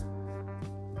game.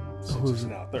 Since it's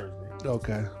now Thursday.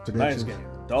 Okay. Tonight's game.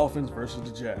 Dolphins versus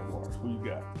the Jaguars. Who you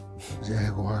got?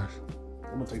 Jaguars.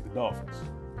 I'm going to take the Dolphins.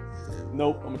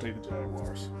 Nope, I'm going to take the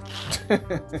Jaguars.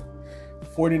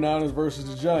 49ers versus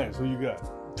the Giants. Who you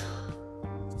got?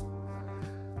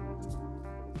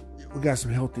 We got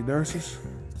some healthy nurses.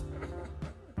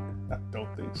 I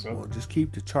don't think so. Well, just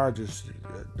keep the Chargers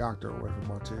doctor away from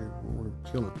my team. We're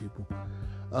killing people.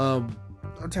 I'm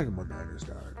taking my Niners,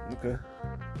 dog. Okay.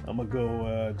 I'm going to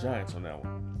go Giants on that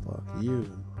one. Fuck you.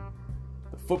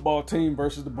 The football team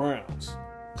versus the Browns.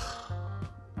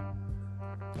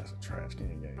 That's a trash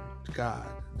game. God,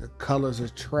 the colors are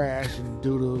trash and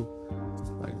doodle.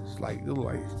 Like it look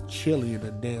like chili in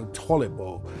a damn toilet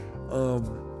bowl.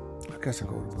 I guess I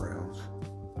go with the Browns.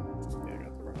 Yeah, I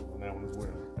got the Browns on that one as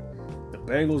well. The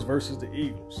Bengals versus the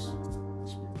Eagles.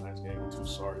 This should be a nice game with 2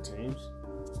 sorry teams.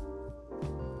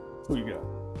 Who you got?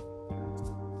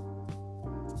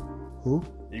 Who?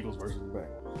 Eagles versus the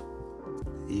Bengals.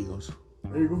 Eagles.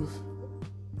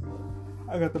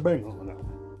 I got the Bengals on that one.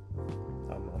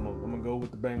 I'm gonna go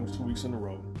with the Bengals 2 weeks in a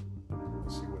row.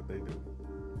 Let's see what they do.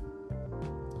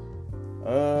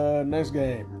 Next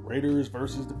game, Raiders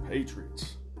versus the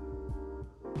Patriots.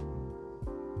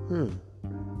 I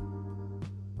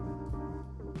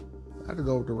had to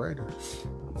go with the Raiders.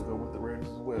 I'm gonna go with the Raiders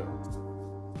as well.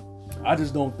 I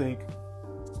just don't think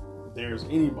there's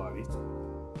anybody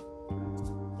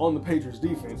on the Patriots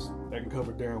defense that can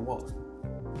cover Darren Waller,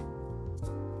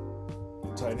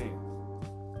 the tight end.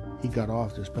 He got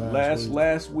off this past week.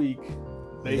 Last week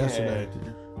they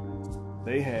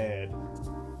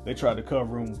tried to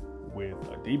cover him with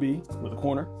a DB, with a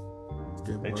corner.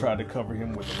 They tried to cover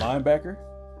him with a linebacker.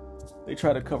 They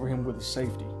tried to cover him with a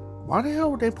safety. Why the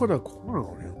hell would they put a corner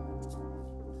on him?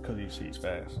 Because he's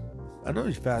fast. I know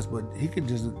he's fast, but he can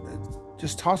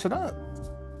just toss it up.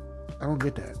 I don't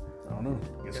get that. I don't know.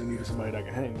 I guess he needed somebody that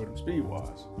can hang with him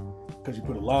speed-wise. Because you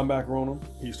put a linebacker on him,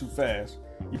 he's too fast.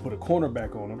 You put a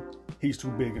cornerback on him, he's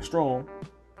too big and strong.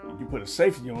 You put a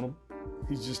safety on him,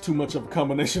 he's just too much of a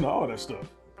combination of all that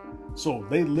stuff. So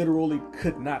they literally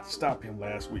could not stop him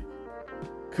last week.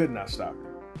 Could not stop him.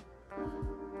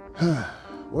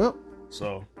 Well.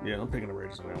 So, yeah, I'm picking the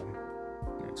Raiders on that one.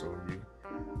 And so are you.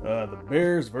 The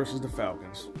Bears versus the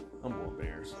Falcons. I'm going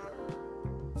Bears.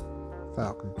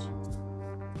 Falcons.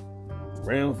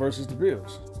 Rams versus the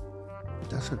Bills.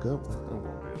 That's a good one. I'm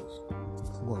going Bills.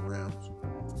 I'm going Rams.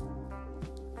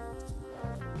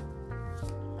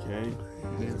 Okay.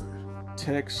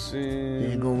 Texans.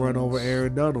 He ain't gonna run over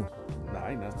Aaron Donald. Nah,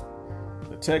 he not.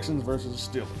 The Texans versus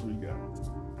the Steelers. Who you got?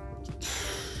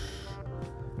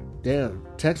 Damn,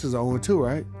 Texas are 0-2,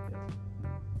 right?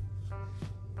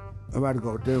 I'm about to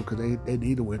go with them because they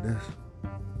need to win this.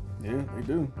 Yeah, they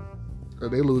do. If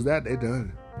they lose that, they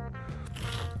done.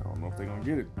 I don't know if they're going to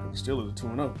get it. The Steelers are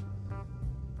 2-0.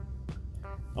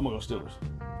 I'm going to go Steelers.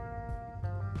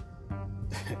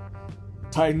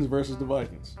 Titans versus the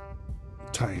Vikings.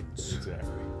 Titans.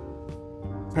 Exactly.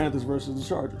 Panthers versus the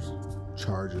Chargers.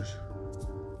 Chargers.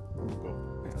 I'm going to go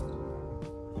Panthers.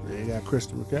 They ain't got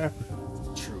Christian McCaffrey.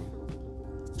 True.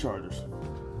 Chargers.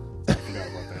 I forgot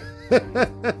about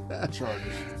that.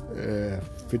 Chargers. Yeah,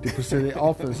 50% of the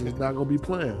offense is not going to be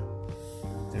playing.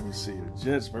 Let me see. The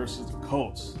Jets versus the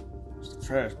Colts. It's the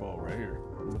trash ball right here.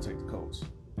 I'm going to take the Colts.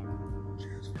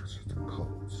 Jets versus the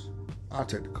Colts. I'll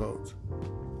take the Colts.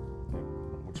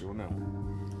 I'm with you on that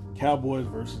one. Cowboys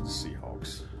versus the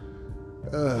Seahawks.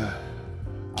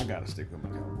 I got to stick with my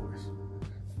Cowboys.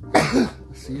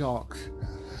 Seahawks.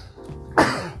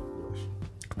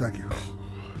 Thank you.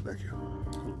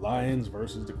 Lions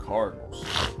versus the Cardinals.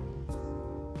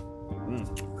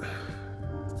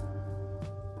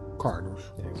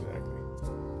 Cardinals. Exactly.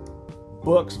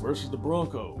 Bucks versus the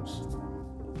Broncos.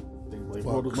 Think Blake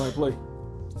Bortles might play.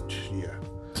 Yeah.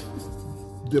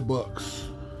 The Bucks.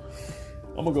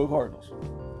 I'm gonna go Cardinals.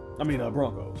 I mean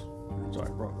Broncos.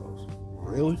 Sorry, Broncos.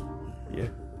 Really? Yeah.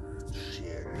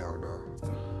 Shit, hell no.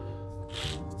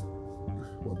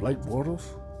 Well, Blake Bortles?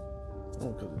 I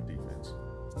don't because of the defense.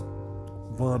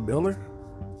 Von Miller?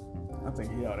 I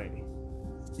think he out, ain't he?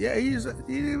 Yeah, he didn't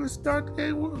even start the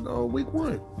game week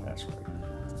 1. That's right.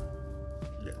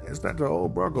 Yeah, it's not the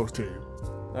old Broncos team.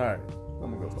 All right,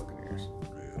 I'm gonna go Buccaneers.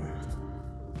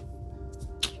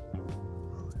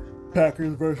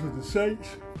 Packers versus the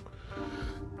Saints.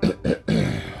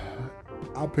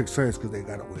 I'll pick Saints because they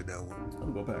gotta win that one.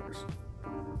 I'm gonna go Packers. I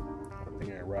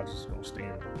think Aaron Rodgers is gonna just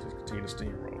continue to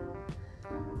steamroll.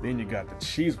 Then you got the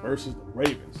Chiefs versus the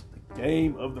Ravens. The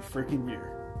game of the freaking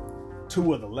year.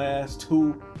 2 of the last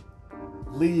 2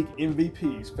 league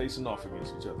MVPs facing off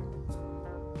against each other.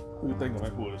 Who do you think I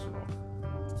might pull this one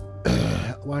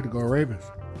off? Why to go Ravens?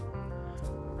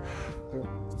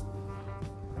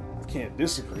 I can't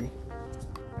disagree.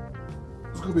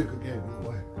 It's gonna be a good game either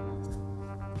way.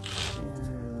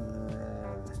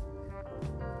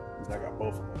 I got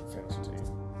both of them on the fantasy team.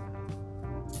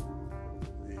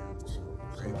 Yeah, so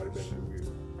Somebody better do good.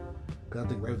 Because I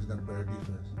think Ravens got a better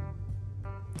defense.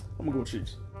 I'm gonna go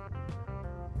Chiefs.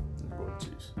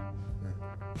 Chiefs. Yeah.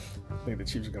 I think the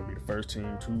Chiefs are gonna be the first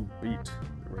team to beat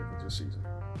the Ravens this season.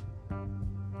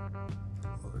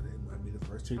 Or they might be the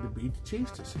first team to beat the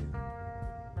Chiefs this season.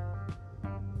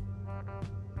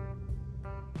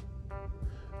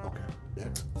 Okay.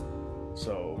 Next.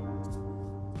 So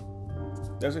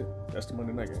that's it. That's the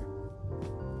Monday night game.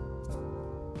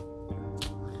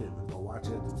 I can't even go watch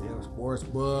it at the damn sports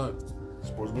book.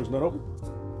 Sportsbook's not open.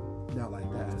 Not like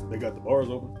that. They got the bars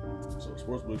open, so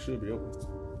Sportsbook should be open.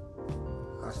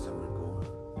 I still ain't going.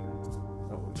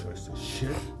 I wouldn't trust it.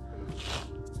 Shit.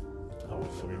 I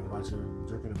wouldn't So go I'm watching,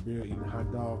 drinking a beer, eating a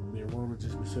hot dog, me and Rona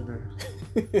just be sitting there.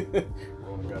 either.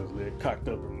 Roman got his leg cocked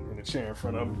up in the chair in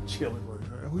front of him, chilling.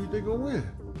 Who you think gonna win?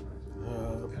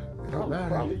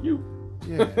 Probably you.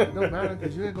 Yeah, it don't matter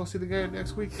because you ain't gonna see the game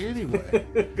next week anyway.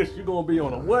 Because you're gonna be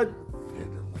on a what?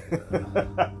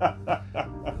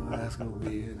 That's gonna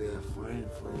be in there fighting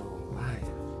for your life.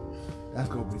 That's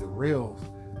gonna be the real.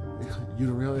 You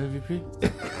the real MVP?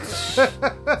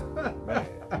 Man.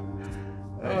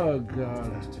 Oh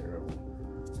God, that's terrible.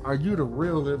 Are you the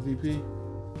real MVP?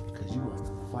 Because you want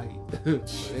to fight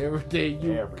for everything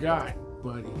you got,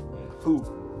 buddy. Food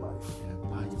life. And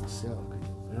by yourself, because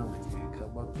your family can't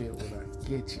come up here when I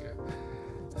get you.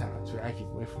 I'll drag you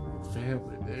away from your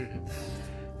family, nigga.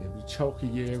 And be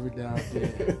choking you every now and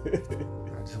then.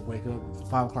 I just wake up at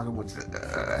 5 o'clock in the morning.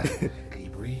 Can you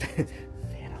breathe?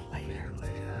 Ventilator.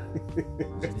 You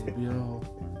need to be on.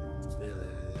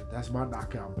 That's my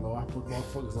knockout blow. I put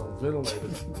motherfuckers on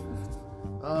ventilators.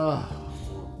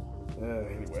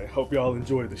 Anyway, hope y'all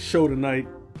enjoyed the show tonight.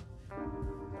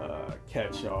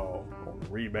 Catch y'all on the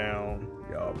rebound.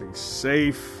 Y'all be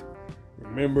safe.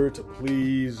 Remember to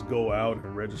please go out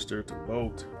and register to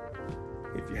vote.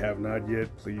 If you have not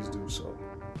yet, please do so.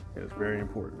 It's very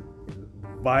important. It's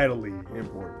vitally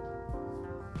important.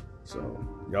 So,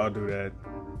 y'all do that.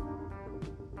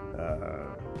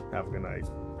 Have a good night.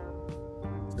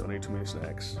 Don't eat too many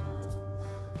snacks.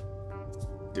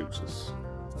 Deuces.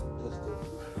 Let's do it.